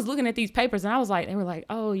I was looking at these papers and they were like,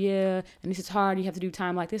 oh yeah, and this is hard. You have to do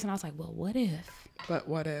time like this. And I was like, well, what if? But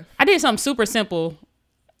what if? I did something super simple.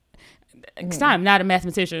 Because I'm not a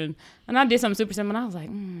mathematician. And I did something super simple. And I was like,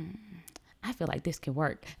 I feel like this can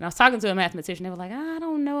work. And I was talking to a mathematician. They were like, I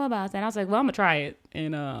don't know about that. I was like, well, I'm going to try it.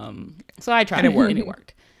 And so I tried And it worked. And it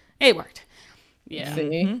worked. It worked. Yeah.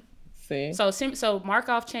 See? So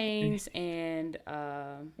Markov chains and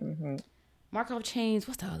Markov chains.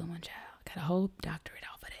 What's the other one, child? Got a whole doctorate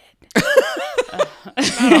off of that.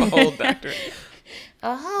 Not a whole doctorate.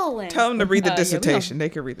 A whole one. Tell them to read the Yeah, dissertation. They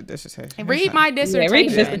can read the dissertation. Read my dissertation. read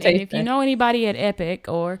the And if dissertation. you know anybody at Epic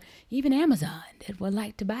or even Amazon that would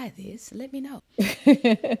like to buy this, let me know.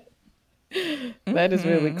 That is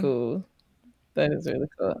really cool. That is really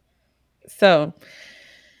cool. So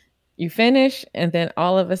you finish, and then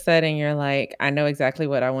all of a sudden you're like, I know exactly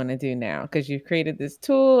what I want to do now, because you've created this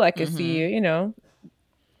tool. I can see you,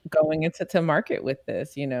 going into market with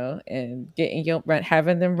this, and getting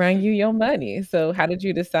having them run you your money. So how did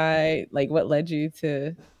you decide, like, what led you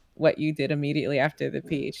to what you did immediately after the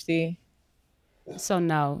PhD? So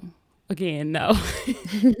no. Again, no.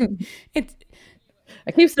 It's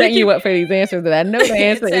I keep setting you up for these answers that I know the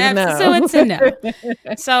answer is no. So it's a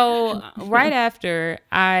no. So right after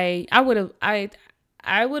I would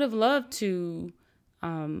have loved to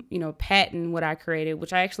patent what I created,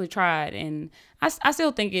 which I actually tried, and I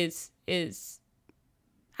still think it's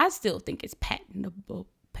patentable,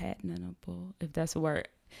 if that's a word.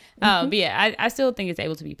 But yeah, I still think it's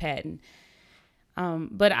able to be patented.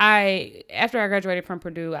 But after I graduated from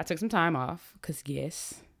Purdue, I took some time off because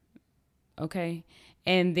yes. Okay.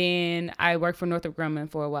 And then I worked for Northrop Grumman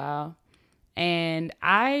for a while, and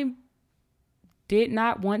I did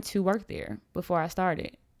not want to work there before I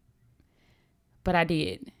started, but I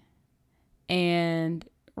did. And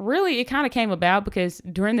really it kind of came about because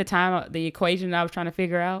during the time, the equation I was trying to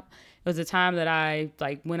figure out, it was the time that I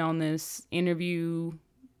went on this interview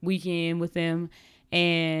weekend with them,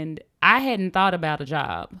 and I hadn't thought about a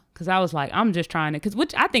job because I was like, I'm just trying to,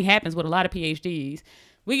 which I think happens with a lot of PhDs.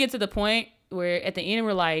 We get to the point where at the end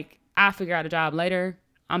we're like, I'll figure out a job later.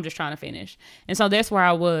 I'm just trying to finish. And so that's where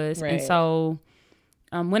I was. Right. And so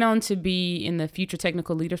went on to be in the Future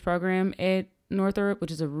Technical Leaders Program at Northrop,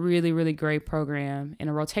 which is a really, really great program and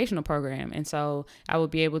a rotational program. And so I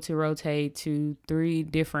would be able to rotate to three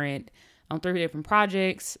different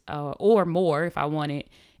projects or more if I wanted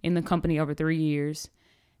in the company over 3 years.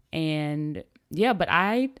 And yeah, but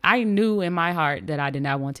I knew in my heart that I did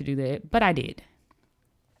not want to do that, but I did.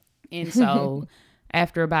 And so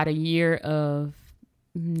after about a year of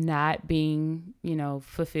not being,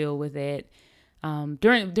 fulfilled with it,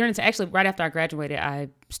 actually right after I graduated, I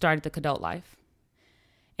started the Kadult Life.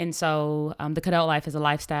 And so the Kadult Life is a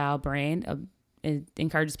lifestyle brand. It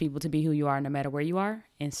encourages people to be who you are no matter where you are.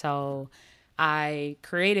 And so I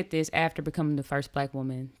created this after becoming the first Black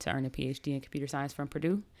woman to earn a PhD in computer science from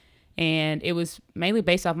Purdue. And it was mainly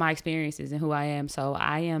based off my experiences and who I am. So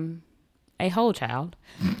I am a whole child.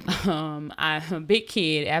 I'm a big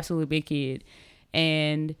kid, absolutely big kid.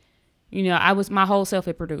 And, you know, I was my whole self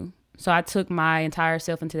at Purdue. So I took my entire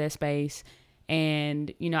self into that space.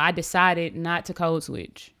 And, you know, I decided not to code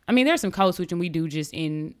switch. I mean, there's some code switching we do just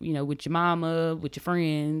in, you know, with your mama, with your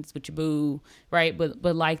friends, with your boo, right?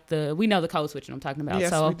 But like we know the code switching I'm talking about. Yes,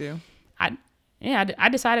 so we do. I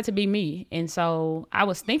decided to be me. And so I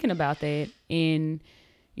was thinking about that. And,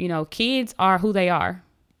 you know, kids are who they are.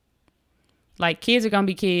 Like, kids are going to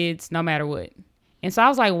be kids no matter what. And so I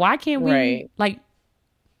was like, why can't we,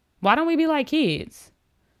 why don't we be like kids?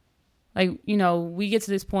 Like, you know, we get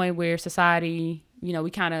to this point where society, you know, we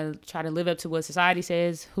kind of try to live up to what society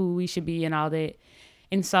says, who we should be and all that.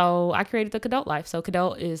 And so I created the Kadult Life. So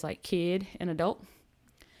Kadult is like kid and adult.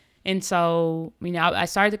 And so, you know, I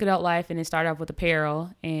started the Kadult Life, and it started off with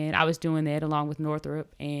apparel. And I was doing that along with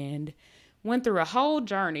Northrop, and went through a whole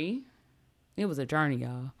journey. It was a journey,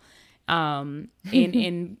 y'all.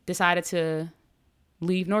 And decided to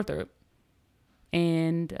leave Northrop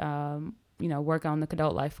and, you know, work on the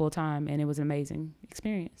Kadult Life full time. And it was an amazing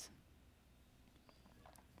experience.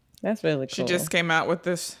 That's really cool. She just came out with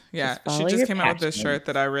this. Yeah, she just came out with this shirt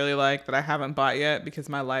that I really like, that I haven't bought yet because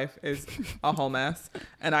my life is a whole mess,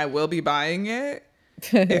 and I will be buying it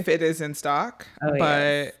if it is in stock.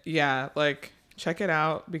 But yeah, like, check it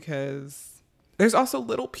out, because there's also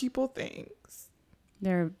little people things.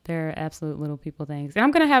 They're absolute little people things, and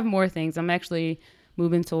I'm gonna have more things. I'm actually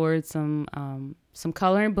moving towards some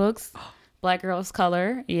coloring books. Black Girls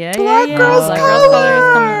Color. Black Girls Color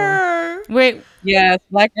is coming. Wait. Yes,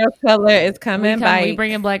 Black Girls Color is coming. We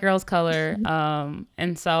bring in Black Girls Color.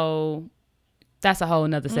 And so that's a whole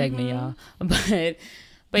nother segment, y'all.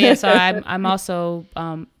 But yeah, so I'm also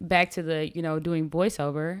back to the, you know, doing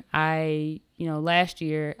voiceover. Last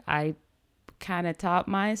year I kind of taught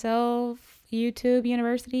myself YouTube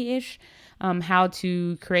University-ish how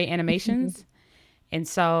to create animations. And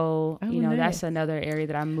so, nice. That's another area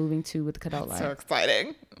that I'm moving to with Kadult Life. So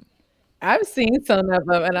exciting. I've seen some of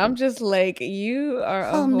them, and I'm just like, you are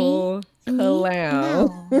a whole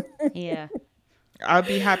clown. No. Yeah. I'd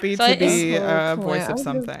be happy to be a voice of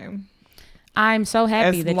something. I'm so happy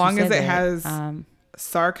that you said that. As long as it has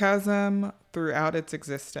sarcasm throughout its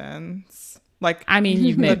existence. Like, I mean,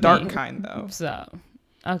 you've met the dark me. kind, though. So,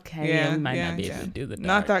 okay, we might not be able to do the dark.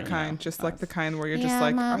 Not that kind, just like the kind where you're just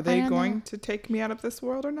like, are they going to take me out of this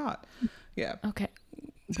world or not? Yeah. Okay.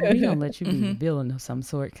 We're going to let you be a villain of some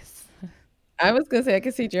sort. I was going to say, I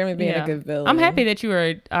could see Jeremy being a good villain. I'm happy that you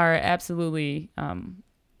are absolutely,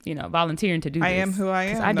 volunteering to do this. I am who I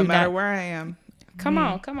am, no matter where I am. Come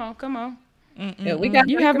on. Yeah, we got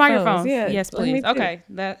you have microphones. Yeah, yes, please. Okay,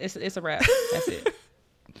 it's a wrap. That's it.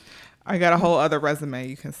 I got a whole other resume.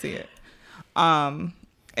 You can see it.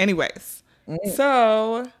 Anyways,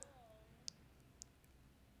 so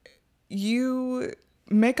you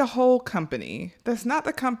make a whole company that's not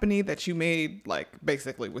the company that you made, like,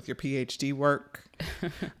 basically with your PhD work.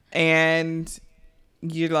 And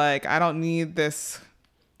you're like, I don't need this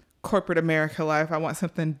corporate America life. I want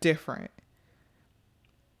something different.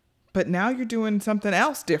 But now you're doing something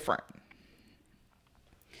else different.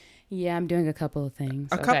 Yeah, I'm doing a couple of things.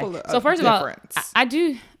 So first of all, I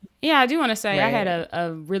do want to say I had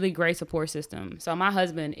a really great support system. So my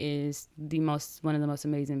husband is one of the most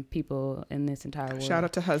amazing people in this entire world. Shout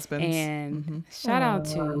out to husbands. And shout out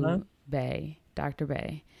to Bay, Dr.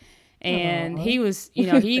 Bay. And he was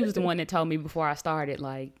the one that told me before I started,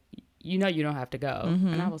 like, you don't have to go.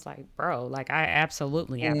 And I was like, bro, like, I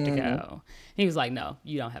absolutely have to go. He was like, no,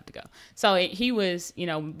 you don't have to go. So he was,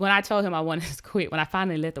 when I told him I wanted to quit, when I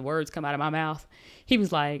finally let the words come out of my mouth, he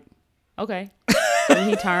was like, okay. So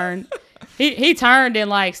he turned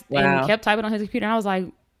and kept typing on his computer. And I was like,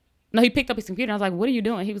 no, he picked up his computer. And I was like, what are you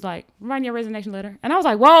doing? He was like, writing your resignation letter. And I was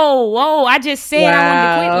like, whoa, I just said I wanted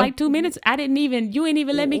to quit in like 2 minutes. You ain't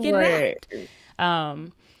even let me get it out.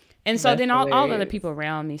 And so then all the other people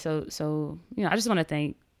around me. So I just want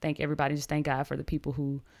to thank everybody. Just thank God for the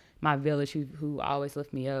people my village who always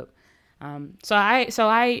lift me up. So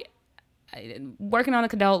I working on the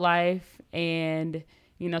Kadult Life, and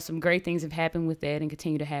some great things have happened with that and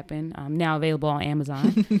continue to happen. Now available on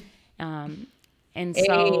Amazon. And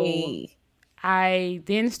so I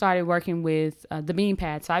then started working with the Bean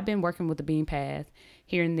Path. So I've been working with the Bean Path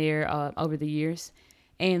here and there over the years.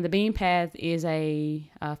 And the Bean Path is a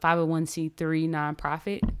 501c3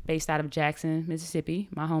 nonprofit based out of Jackson, Mississippi,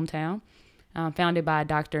 my hometown, founded by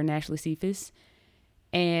Dr. Nashley Cephas.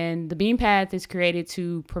 And the Bean Path is created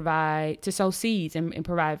to sow seeds and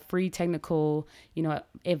provide free technical,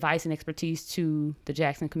 advice and expertise to the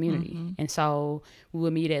Jackson community. And so we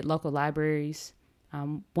will meet at local libraries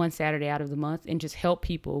one Saturday out of the month and just help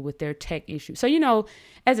people with their tech issues. So,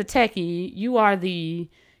 as a techie, you are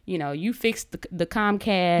you fix the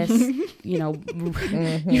Comcast,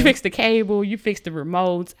 you fix the cable, you fix the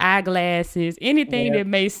remotes, eyeglasses, anything that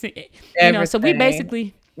may, so we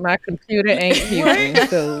basically... My computer ain't putin',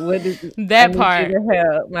 so what is that part? You to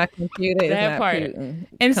help. My computer is not putin'.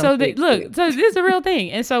 And so so this is a real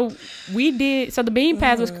thing. And so so the Bean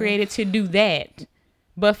Path was created to do that,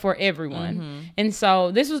 but for everyone. And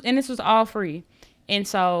so this was all free. And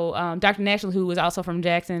so Dr. Nashley, who is also from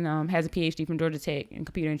Jackson, has a PhD from Georgia Tech in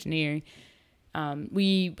computer engineering.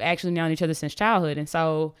 We actually known each other since childhood, and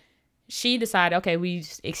so she decided, okay, we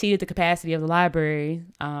exceeded the capacity of the library.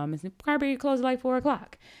 The library closed at like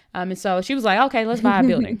 4:00. And so she was like, okay, let's buy a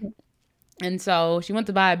building. And so she went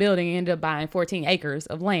to buy a building and ended up buying 14 acres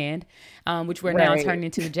of land, which we're now turning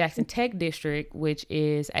into the Jackson Tech District, which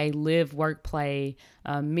is a live, work, play,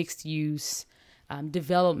 mixed use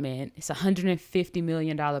development. It's a $150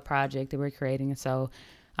 million project that we're creating. And so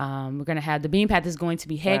we're going to have the Bean Path is going to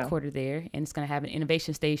be headquartered there, and it's going to have an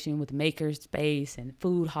innovation station with maker space and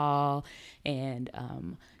food hall and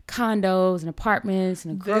condos and apartments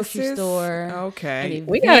and a grocery store. Okay.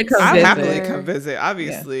 We got to come I'll visit. happily come visit,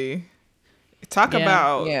 obviously. Yeah. Talk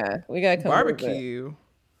about we gotta come barbecue. Visit.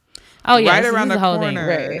 Oh, yeah. Right around the corner,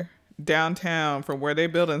 right downtown from where they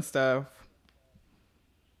building stuff.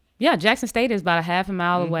 Yeah, Jackson State is about a half a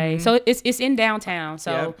mile away. So it's in downtown.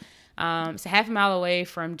 So it's a half a mile away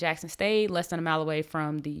from Jackson State, less than a mile away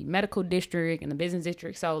from the medical district and the business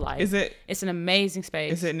district. So it's an amazing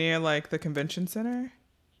space. Is it near like the convention center?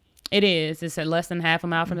 It is. It's at less than half a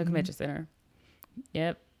mile from the convention center.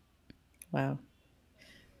 Yep. Wow.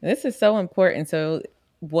 This is so important. So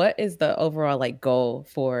what is the overall goal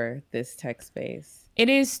for this tech space? It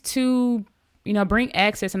is to bring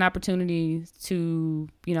access and opportunities to,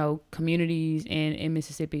 communities in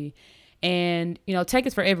Mississippi. And, tech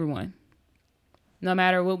is for everyone. No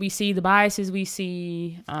matter what we see, the biases we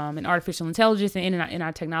see in artificial intelligence and in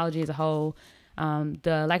our technology as a whole,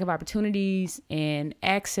 the lack of opportunities and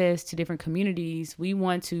access to different communities, we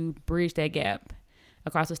want to bridge that gap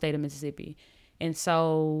across the state of Mississippi. And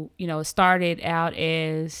so, it started out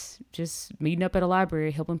as just meeting up at a library,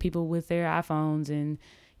 helping people with their iPhones and,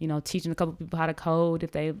 teaching a couple people how to code if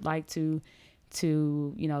they like to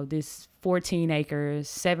this 14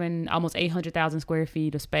 acres, almost 800,000 square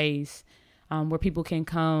feet of space where people can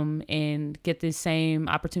come and get this same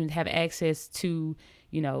opportunity to have access to,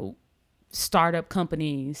 startup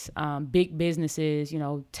companies, big businesses,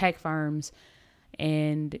 tech firms.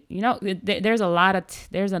 And, there's a lot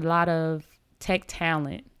of tech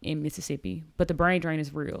talent in Mississippi, but the brain drain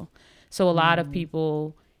is real. So a lot of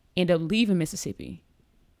people end up leaving Mississippi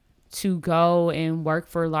to go and work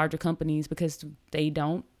for larger companies because they're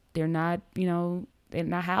not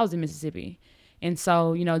housed in Mississippi. And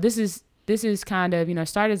so, this is kind of,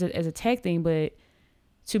 started as a tech thing, but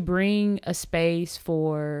to bring a space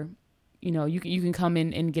for, you can come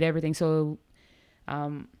in and get everything. So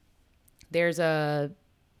there's a,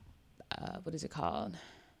 what is it called?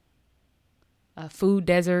 A food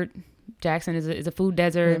desert. Jackson is a food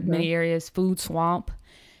desert, many areas, food swamp.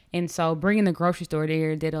 And so bringing the grocery store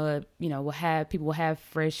there that, will have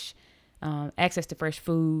fresh access to fresh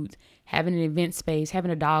foods, having an event space,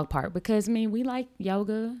 having a dog park, because we like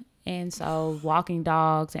yoga. And so walking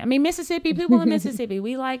dogs, Mississippi, people in Mississippi,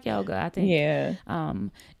 we like yoga, I think. Yeah.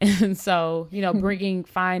 And so, bringing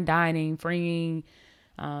fine dining, bringing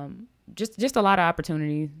just a lot of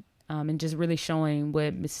opportunity and just really showing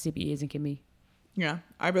what Mississippi is and can be. Yeah,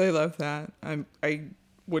 I really love that. I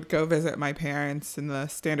would go visit my parents in the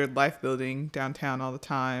Standard Life building downtown all the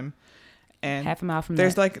time. And half a mile from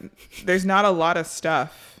there's there's not a lot of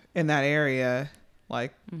stuff in that area.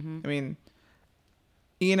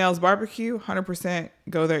 E&L's barbecue, 100%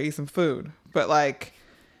 go there, eat some food. But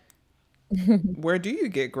where do you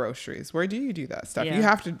get groceries? Where do you do that stuff? Yeah. You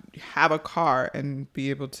have to have a car and be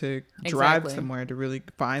able to drive somewhere to really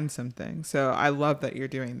find something. So I love that you're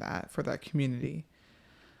doing that for that community.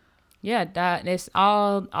 Yeah, it's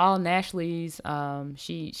all Nashley's.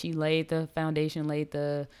 She laid the foundation,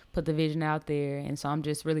 put the vision out there, and so I'm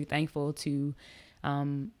just really thankful to,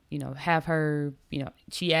 have her.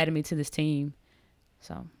 She added me to this team,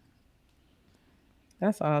 so.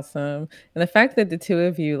 That's awesome. And the fact that the two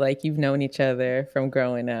of you, you've known each other from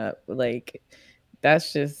growing up,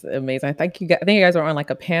 that's just amazing. I think you guys were on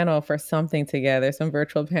like a panel for something together, some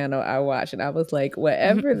virtual panel I watched, and I was like,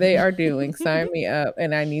 whatever they are doing, sign me up,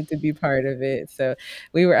 and I need to be part of it. So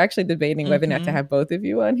we were actually debating whether or not to have both of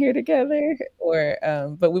you on here together, or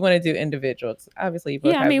but we want to do individuals. Obviously, you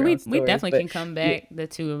both Yeah, I have mean, your own we stories, definitely but can come back, the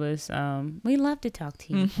two of us. We love to talk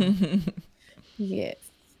to you. yes.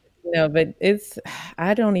 No, but it's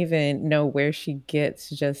I don't even know where she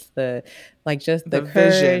gets just the just the The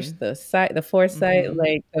courage, vision. the foresight,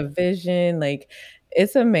 like the vision, like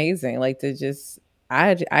it's amazing. Like to just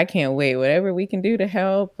I can't wait. Whatever we can do to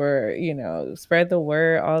help or, spread the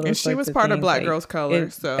word, all And those she sorts was of part of things. Black Like Girls Color,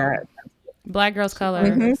 it so that Black Girls she part of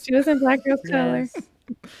Color. this. she was in Black Girls Color. Yes.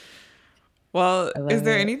 Well, I is love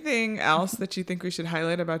there it. anything else that you think we should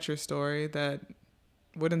highlight about your story that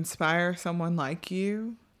would inspire someone like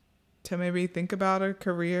you to maybe think about a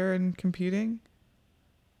career in computing?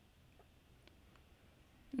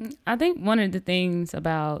 I think one of the things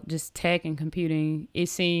about just tech and computing, it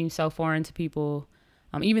seems so foreign to people.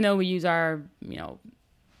 Even though we use our,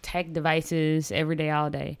 tech devices every day, all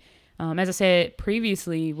day. As I said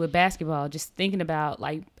previously with basketball, just thinking about,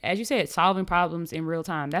 like, as you said, solving problems in real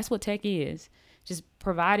time. That's what tech is. Just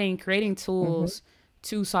creating tools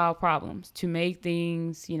to solve problems, to make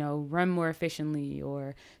things, run more efficiently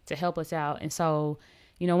or to help us out. And so,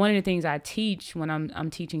 one of the things I teach when I'm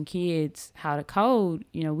teaching kids how to code,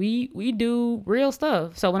 we do real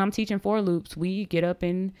stuff. So when I'm teaching for loops, we get up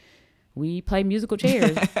and we play musical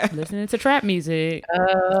chairs, listening to trap music.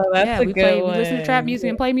 Oh, that's a good We listen to trap one. music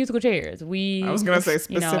and play musical chairs. I was going to say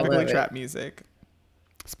specifically love it. trap music.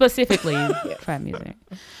 Specifically trap music.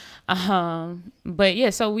 But yeah,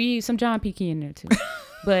 so some John P. Key in there too.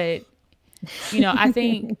 But I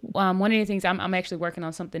think one of the things I'm actually working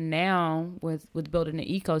on something now with building an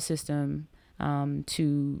ecosystem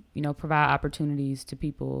to provide opportunities to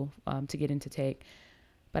people to get into tech.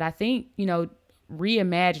 But I think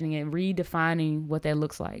reimagining it, redefining what that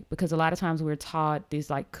looks like, because a lot of times we're taught this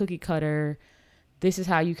like cookie cutter, this is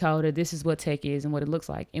how you code it, this is what tech is and what it looks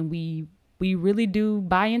like, and we really do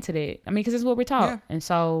buy into that. I mean, because it's what we're taught. And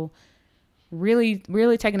so really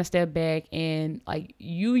taking a step back and like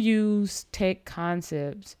you use tech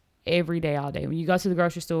concepts every day, all day. When you go to the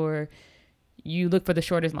grocery store, you look for the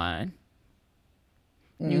shortest line.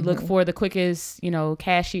 You look for the quickest,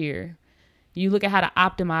 cashier. You look at how to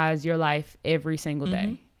optimize your life every single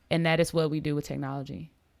day. And that is what we do with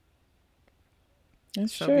technology.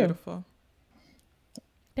 That's So true. beautiful.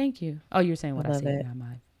 Thank you. Oh, you're saying what I love see it. on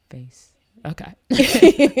my face. Okay.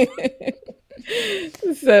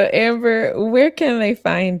 So, Amber, where can they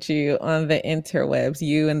find you on the interwebs,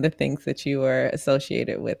 you and the things that you are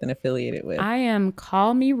associated with and affiliated with? I am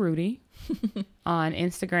Call Me Rudy on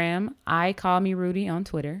Instagram. I Call Me Rudy on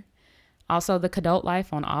Twitter. Also, The Kadult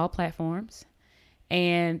Life on all platforms.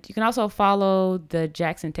 And you can also follow the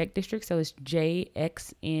Jackson Tech District. So it's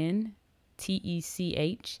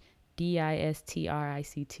JXNTECHDISTRICT.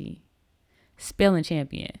 Spelling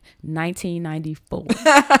champion, 1994.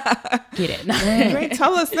 Get it? You ain't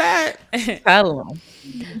tell us that. Tell them.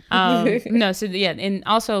 No, so yeah, and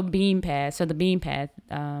also Beam Path. So the Beam Path,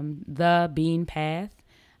 the Beam Path,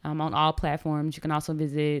 on all platforms. You can also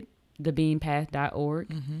visit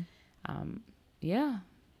thebeampath.org. Yeah,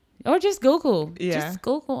 or just Google. Yeah. Just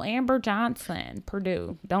Google Amber Johnson,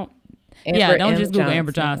 Purdue. Don't Amber don't M. just Google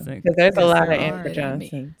Amber Johnson. Because there's a lot of there Amber are.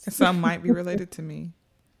 Johnsons. Some might be related to me.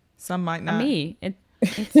 Some might not. Me, it's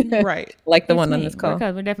Right. Like the it's one on me. this call.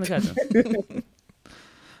 We're definitely cousins.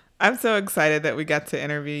 I'm so excited that we got to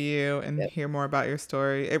interview you and hear more about your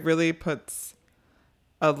story. It really puts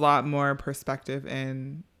a lot more perspective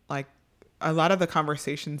in like a lot of the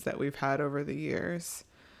conversations that we've had over the years.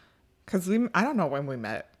 Because I don't know when we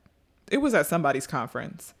met. It was at somebody's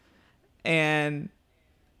conference. And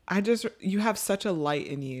you have such a light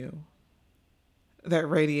in you that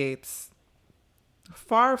radiates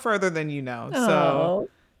far further than you know. So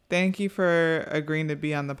thank you for agreeing to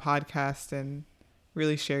be on the podcast and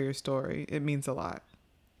really share your story. It means a lot.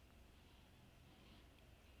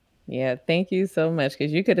 Yeah, thank you so much,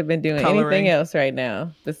 because you could have been doing Coloring. anything else right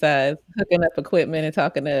now besides hooking up equipment and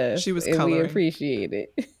talking to us. She was and we coloring. appreciate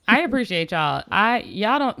it. I appreciate y'all.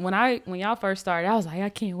 Y'all don't when y'all first started, I was like, I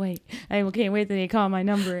can't wait. I can't wait till they call my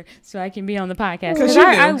number so I can be on the podcast. 'Cause Because you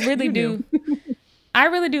I knew. really You do. I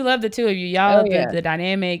really do love the two of you. Y'all, Oh, yeah. the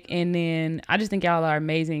dynamic, and then I just think y'all are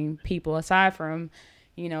amazing people. Aside from,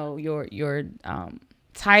 your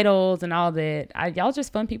titles and all that, y'all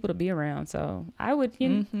just fun people to be around. So I would,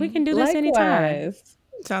 we can do this anytime. Likewise.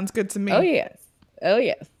 Sounds good to me. Oh, yes.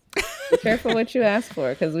 Be careful what you ask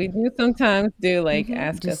for, because we do sometimes do like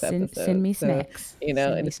ask Just us episodes. send me So, snacks. you know,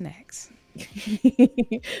 send me and snacks.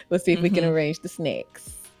 We'll see if we can arrange the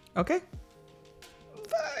snacks. Okay.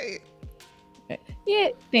 Bye. Yeah,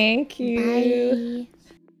 thank you. Bye.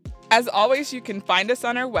 As always, you can find us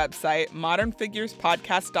on our website,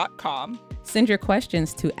 modernfigurespodcast.com, Send your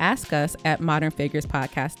questions to ask us at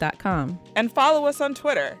modernfigurespodcast.com. and follow us on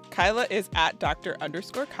Twitter. Kyla is at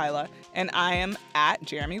Dr._Kyla, and I am at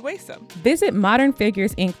Jeremy Waysome. Visit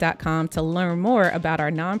modernfiguresinc.com to learn more about our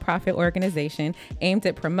nonprofit organization aimed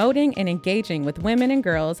at promoting and engaging with women and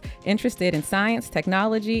girls interested in science,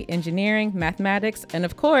 technology, engineering, mathematics, and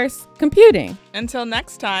of course, computing. Until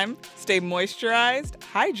next time, stay moisturized,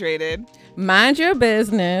 hydrated, Mind your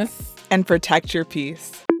business. and protect your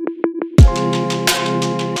peace.